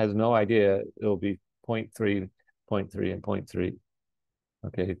has no idea, it'll be 0.3, 0.3, and 0.3.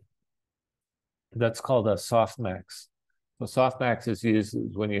 Okay, that's called a softmax. So softmax is used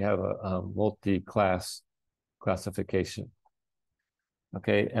when you have a multi-class classification.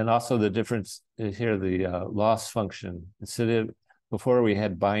 Okay, and also the difference is here, the loss function. Instead of before we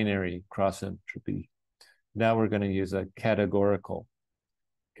had binary cross entropy, now we're going to use a categorical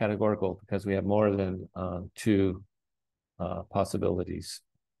because we have more than 2 possibilities.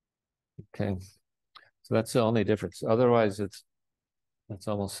 Okay, so that's the only difference. Otherwise, it's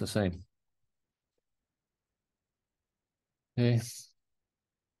almost the same. Okay.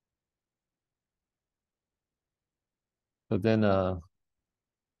 So then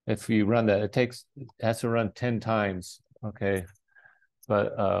if you run that, it has to run 10 times. Okay,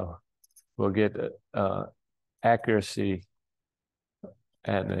 but we'll get accuracy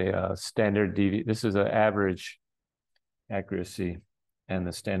and a standard deviation. This is an average accuracy and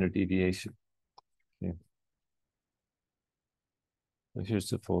the standard deviation. Okay. So here's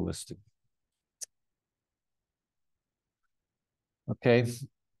the full listing. Okay.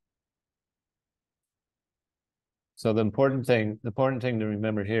 So the important thing to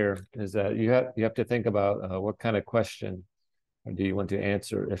remember here is that you have to think about what kind of question do you want to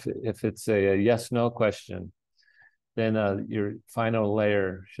answer. If it's a yes/no question, then your final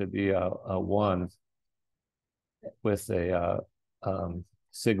layer should be a 1 with a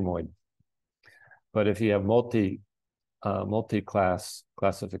sigmoid. But if you have multi-class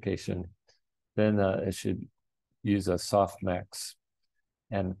classification, then it should use a softmax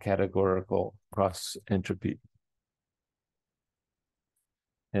and categorical cross entropy.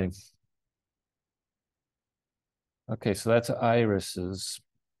 Okay, so that's irises.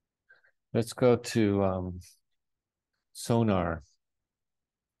 Let's go to sonar.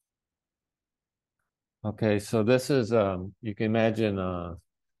 Okay, so this is, you can imagine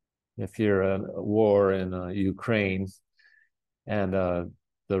if you're in a war in Ukraine and the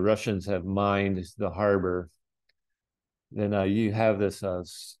Russians have mined the harbor, then you have this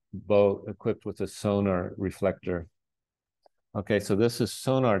boat equipped with a sonar reflector. Okay, so this is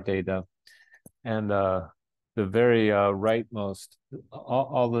sonar data, and the very rightmost,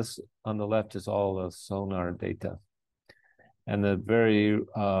 all this on the left is all the sonar data. And the very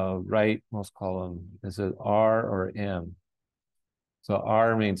rightmost column, is it R or M? So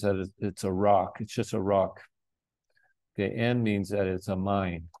R means that it's a rock, it's just a rock. Okay, M means that it's a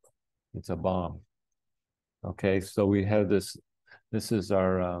mine, it's a bomb. Okay, so we have this This is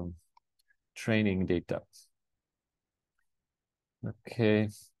our training data. Okay.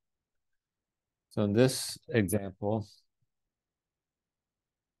 So in this example,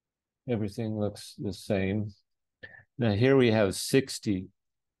 everything looks the same. Now here we have 60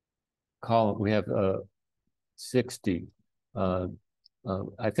 column. We have 60.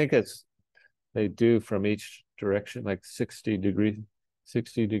 I think they do from each direction, like 60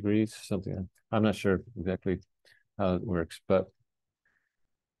 degrees, something. I'm not sure exactly how it works, but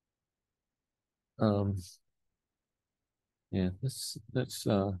yeah, let's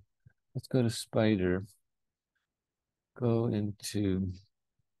go to Spider. Go into,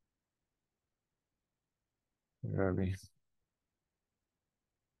 where are we?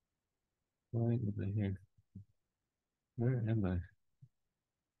 Why am I here? Where am I?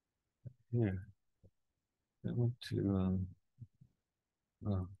 Here. I went to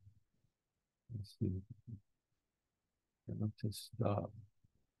oh, let's see. I want to stop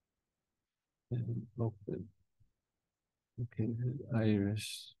and open. Okay,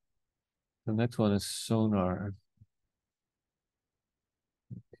 iris. The next one is sonar.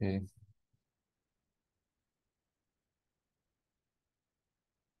 Okay.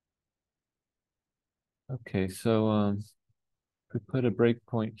 Okay, so we put a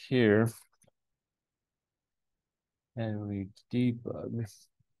breakpoint here and we debug.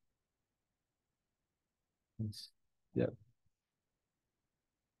 Yep.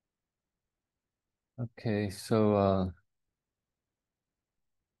 Okay, so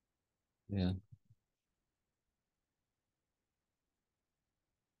yeah.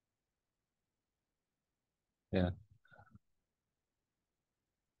 Yeah.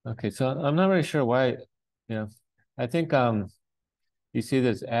 Okay, so I'm not really sure why. Yeah. I think you see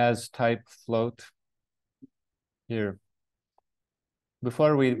this as type float here.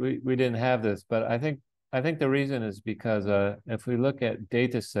 Before we didn't have this, but I think the reason is because if we look at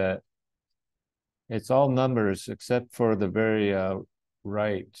data set, it's all numbers except for the very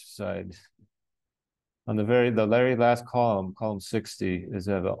right side. On the very last column 60, is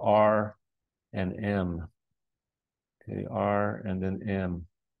have a R and M. Okay, R and then M.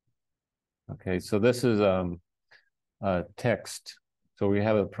 Okay, so this is text. So we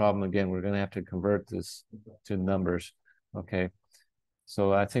have a problem again. We're going to have to convert this to numbers. Okay,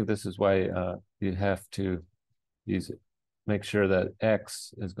 so I think this is why you have to use it. Make sure that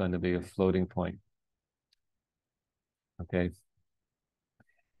X is going to be a floating point. Okay,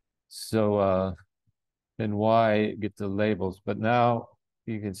 so then Y get the labels, but now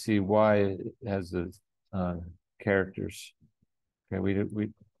you can see Y has the characters. Okay,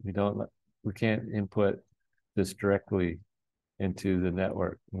 we can't input this directly into the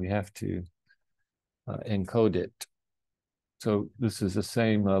network. We have to encode it. So this is the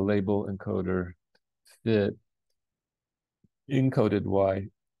same label encoder fit encoded Y.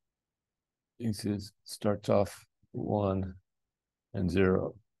 It starts off 1 and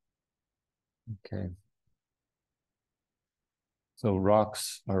 0. Okay. So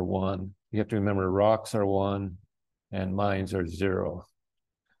rocks are 1. You have to remember rocks are 1 and mines are 0.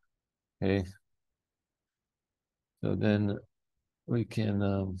 Okay. So then we can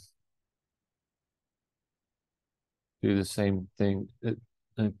do the same thing.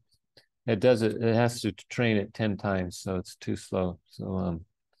 It does it. It has to train it 10 times, so it's too slow. So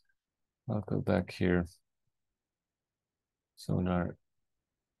I'll go back here. Sonar.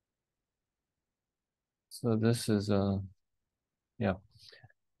 So this is yeah.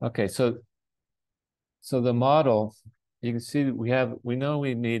 Okay, so the model, you can see we know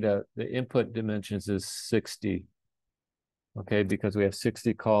we need the input dimensions is 60. Okay, because we have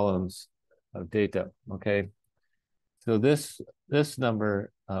 60 columns of data. Okay. So this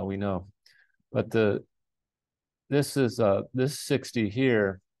number we know, but this 60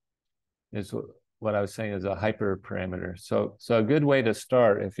 here is what I was saying is a hyperparameter. So a good way to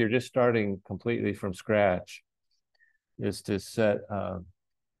start, if you're just starting completely from scratch, is to set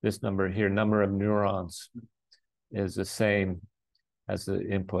this number here, number of neurons is the same as the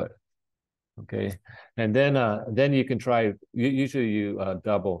input. Okay, and then you can try. Usually you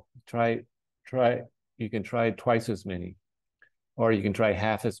double. You can try twice as many, or you can try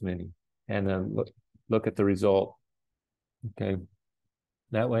half as many, and then look at the result. Okay,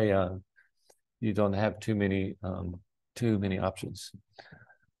 that way you don't have too many options.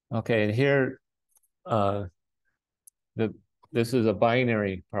 Okay, and here this is a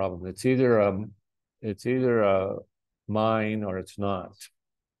binary problem. It's either a mine or it's not.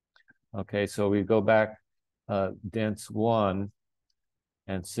 Okay, so we go back dense 1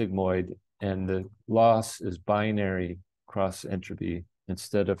 and sigmoid, and the loss is binary cross entropy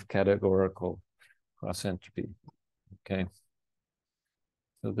instead of categorical cross entropy. Okay.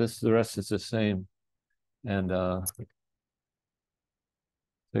 So the rest is the same. And so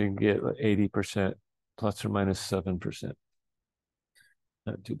you can get 80% plus or minus 7%.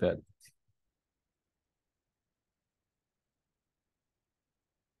 Not too bad.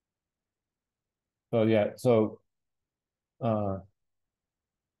 So yeah, so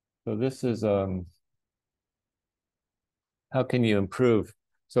this is how can you improve?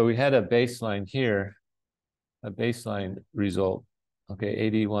 So we had a baseline here, a baseline result.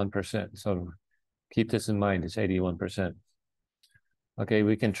 Okay, 81%. So keep this in mind, it's 81%. Okay,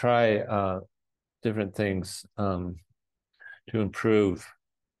 we can try different things to improve.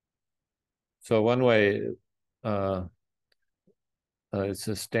 So one way it's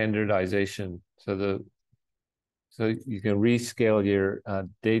a standardization. So you can rescale your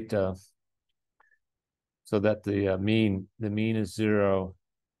data so that the mean is 0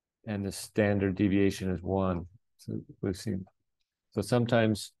 and the standard deviation is 1. So we've seen. So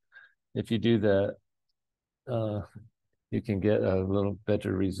sometimes if you do that, you can get a little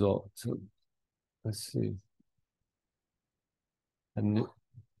better result. So let's see. And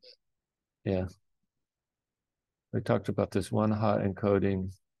yeah, we talked about this one hot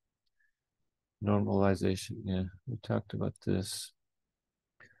encoding normalization. Yeah, we talked about this.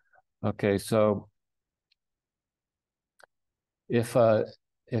 Okay, so if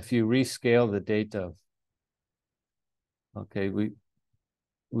you rescale the data, okay, we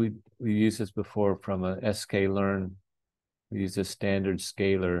used this before from a sklearn. We use a standard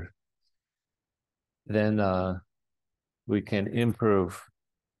scaler. Then we can improve.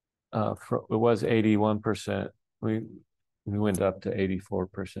 It was 81%. We went up to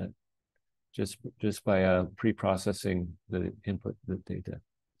 84% just by pre-processing the input the data.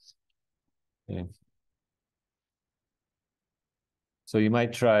 Okay. So you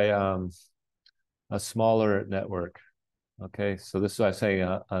might try a smaller network. Okay, so this is what I say.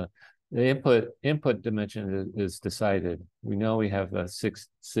 The input dimension is decided. We know we have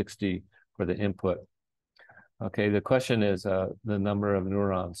 660 for the input. Okay, the question is the number of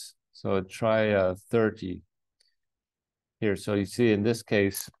neurons. So try 30 here. So you see in this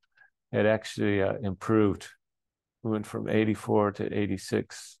case, it actually improved. We went from 84 to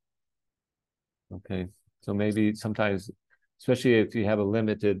 86. Okay, so maybe sometimes, especially if you have a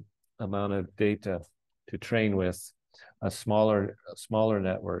limited amount of data to train with, a smaller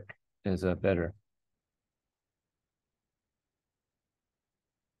network is better.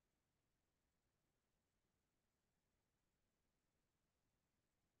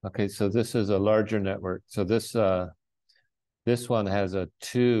 Okay, so this is a larger network. So this one has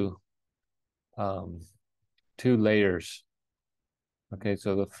two layers. Okay,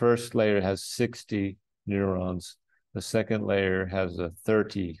 so the first layer has 60 neurons. The second layer has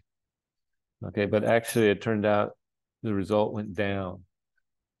 30. Okay, but actually it turned out the result went down.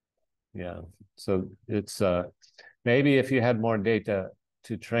 Yeah, so it's maybe if you had more data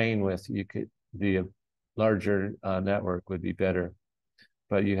to train with, the larger network would be better.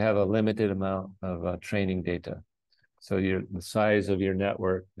 But you have a limited amount of training data. So the size of your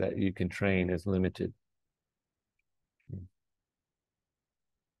network that you can train is limited.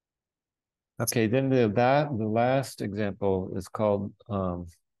 Okay, then the last example is called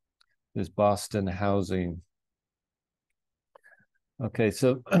is Boston housing. Okay,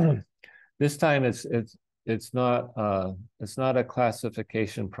 so this time it's not a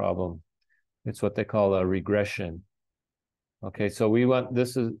classification problem. It's what they call a regression. Okay, so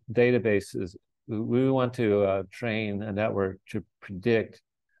this is databases. We want to train a network to predict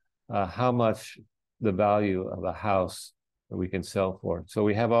how much the value of a house that we can sell for. So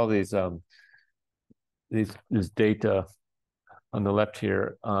we have all these this data on the left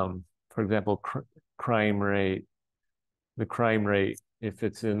here. For example, crime rate. The crime rate, if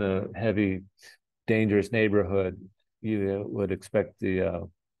it's in a heavy, dangerous neighborhood, you would expect the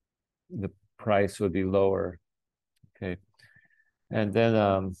price would be lower. Okay, and then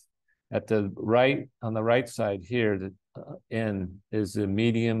on the right side here, the N is the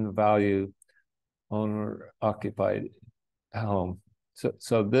median value owner occupied home.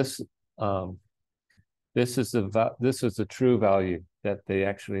 So this is the true value that they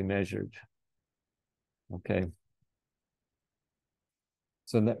actually measured. Okay.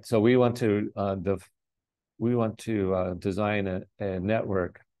 So we want to design a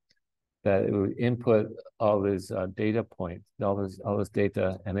network that it will input all these data points, all this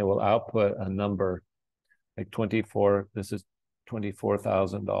data, and it will output a number like 24. This is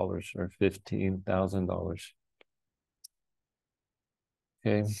 $24,000 or $15,000.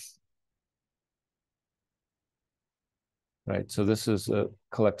 Okay. Right. So this is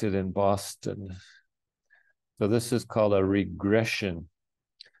collected in Boston. So this is called a regression.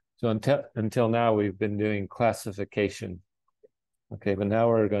 So until now, we've been doing classification. Okay, but now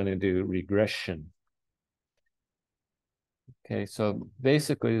we're going to do regression. Okay, so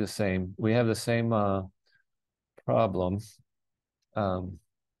basically the same. We have the same problem.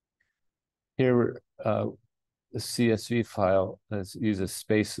 Here, the CSV file uses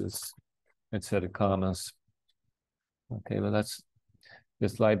spaces instead of commas. Okay, but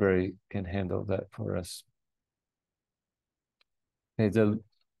this library can handle that for us. Okay,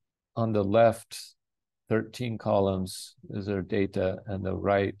 on the left, 13 columns is our data, and the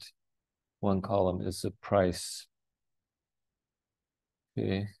right one column is the price.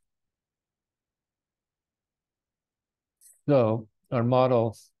 Okay. So our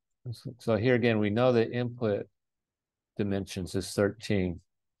model, so here again, we know the input dimensions is 13.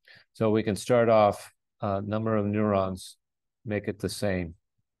 So we can start off number of neurons, make it the same.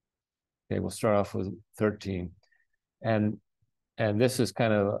 Okay, we'll start off with 13. And this is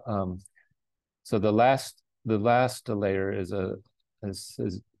kind of, so the last layer is a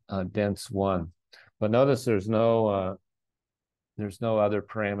dense one. But notice there's no other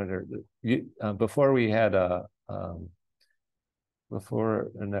parameter. Before we had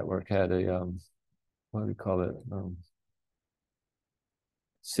before a network had a what do we call it?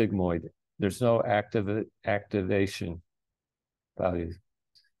 Sigmoid. There's no activation values.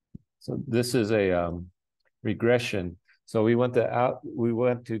 So this is a regression. So we want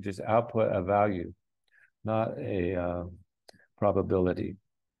to just output a value, not a probability.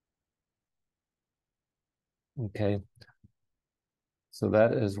 Okay. So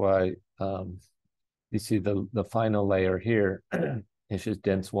that is why you see the final layer here is just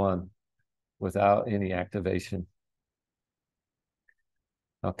dense one without any activation.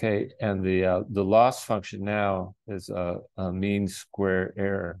 Okay, and the loss function now is a mean square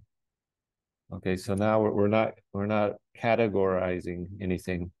error. Okay, so now we're not categorizing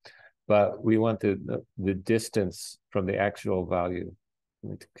anything, but we want the distance from the actual value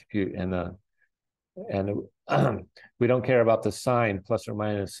to compute, and we don't care about the sign plus or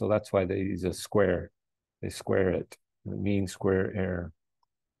minus, so that's why they use a square. They square it, the mean square error.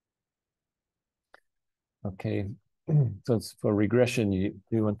 Okay, so it's for regression, you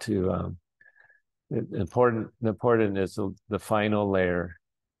want to important is the final layer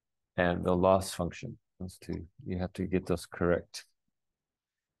and the loss function. Those two, you have to get those correct.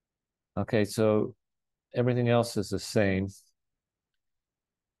 Okay, so everything else is the same.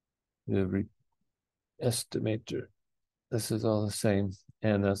 The estimator, this is all the same.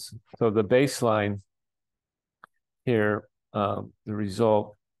 And so the baseline here, the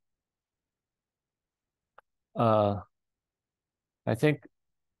result, I think,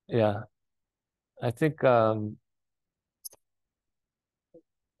 yeah, I think a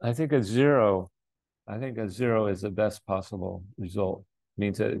zero. I think a zero is the best possible result. It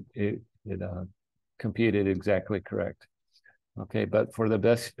means that it computed exactly correct. Okay, but for the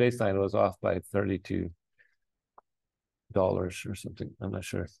best baseline, it was off by $32 or something. I'm not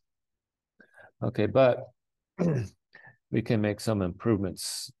sure. Okay, but we can make some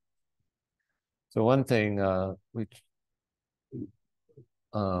improvements. So one thing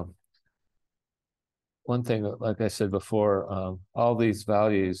like I said before, all these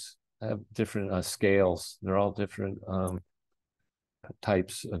values have different scales. They're all different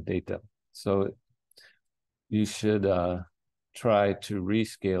types of data. So you should try to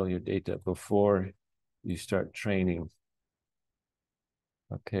rescale your data before you start training.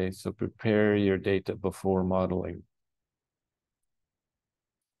 Okay, so prepare your data before modeling.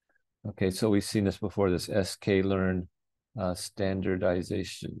 Okay, so we've seen this before, this sklearn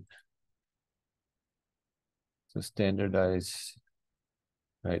standardization. So standardize,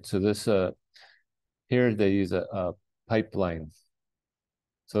 right? So this, here they use a pipeline.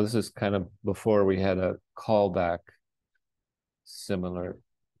 So this is kind of before we had a callback, similar,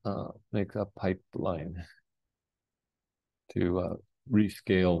 make a pipeline to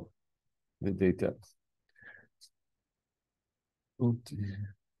rescale the data.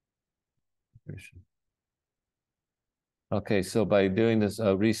 Okay, so by doing this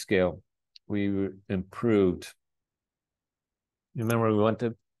rescale, we improved. Remember, we want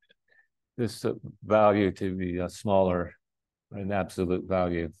this value to be smaller, an absolute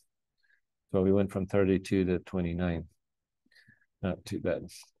value. So we went from 32 to 29. Not too bad.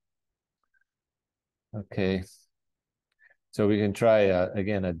 Okay. So we can try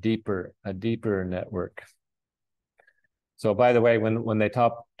again a deeper network. So by the way, when they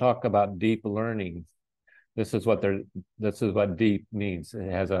talk about deep learning, this is what deep means. It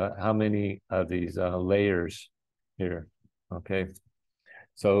has how many of these layers here. Okay.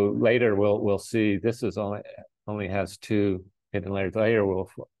 So later we'll see this is only has two hidden layers. Later,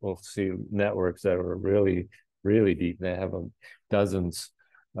 we'll see networks that are really, really deep. They have dozens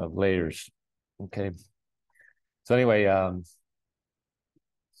of layers. Okay. So anyway,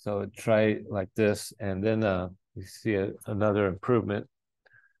 so try like this, and then we see another improvement.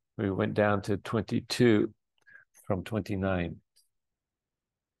 We went down to 22 from 29.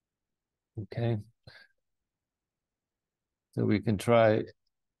 Okay. So we can try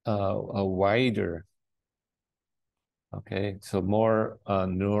a wider. Okay, so more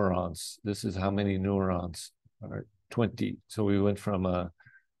neurons. This is how many neurons are 20. So we went from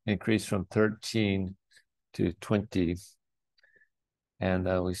increase from 13 to 20.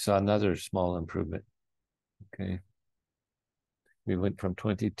 And we saw another small improvement. Okay. We went from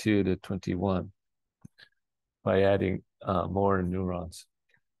 22 to 21 by adding more neurons.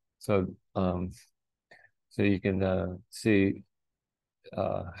 So so you can see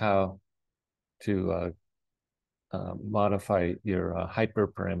how to modify your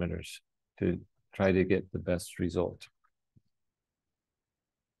hyperparameters to try to get the best result.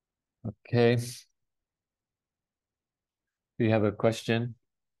 Okay. Do you have a question?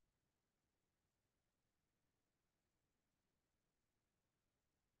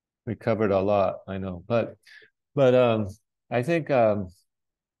 We covered a lot, I know, but I think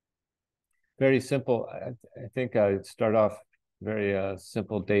very simple. I think I'd start off very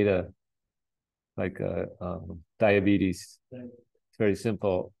simple data like diabetes. It's very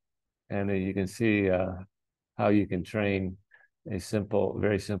simple, and you can see how you can train a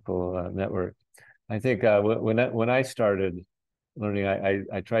very simple network. I think when I started learning,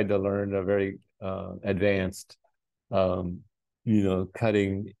 I tried to learn a very advanced,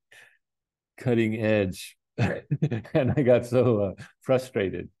 cutting edge, and I got so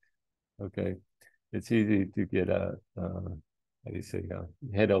frustrated. Okay, it's easy to get how do you say,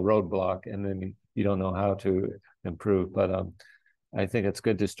 hit a roadblock, and then you don't know how to improve. But I think it's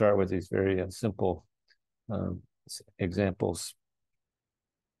good to start with these very simple examples.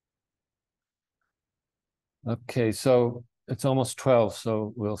 Okay, so it's almost 12,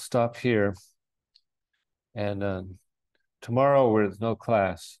 so we'll stop here. And tomorrow there's no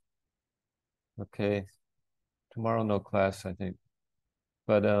class. Okay, tomorrow no class, I think.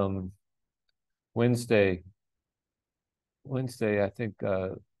 But Wednesday, I think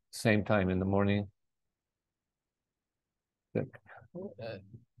same time in the morning.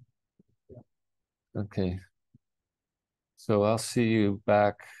 Okay. So I'll see you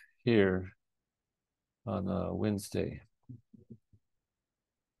back here on Wednesday.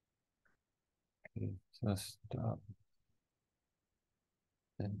 Okay, so stop.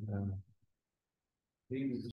 And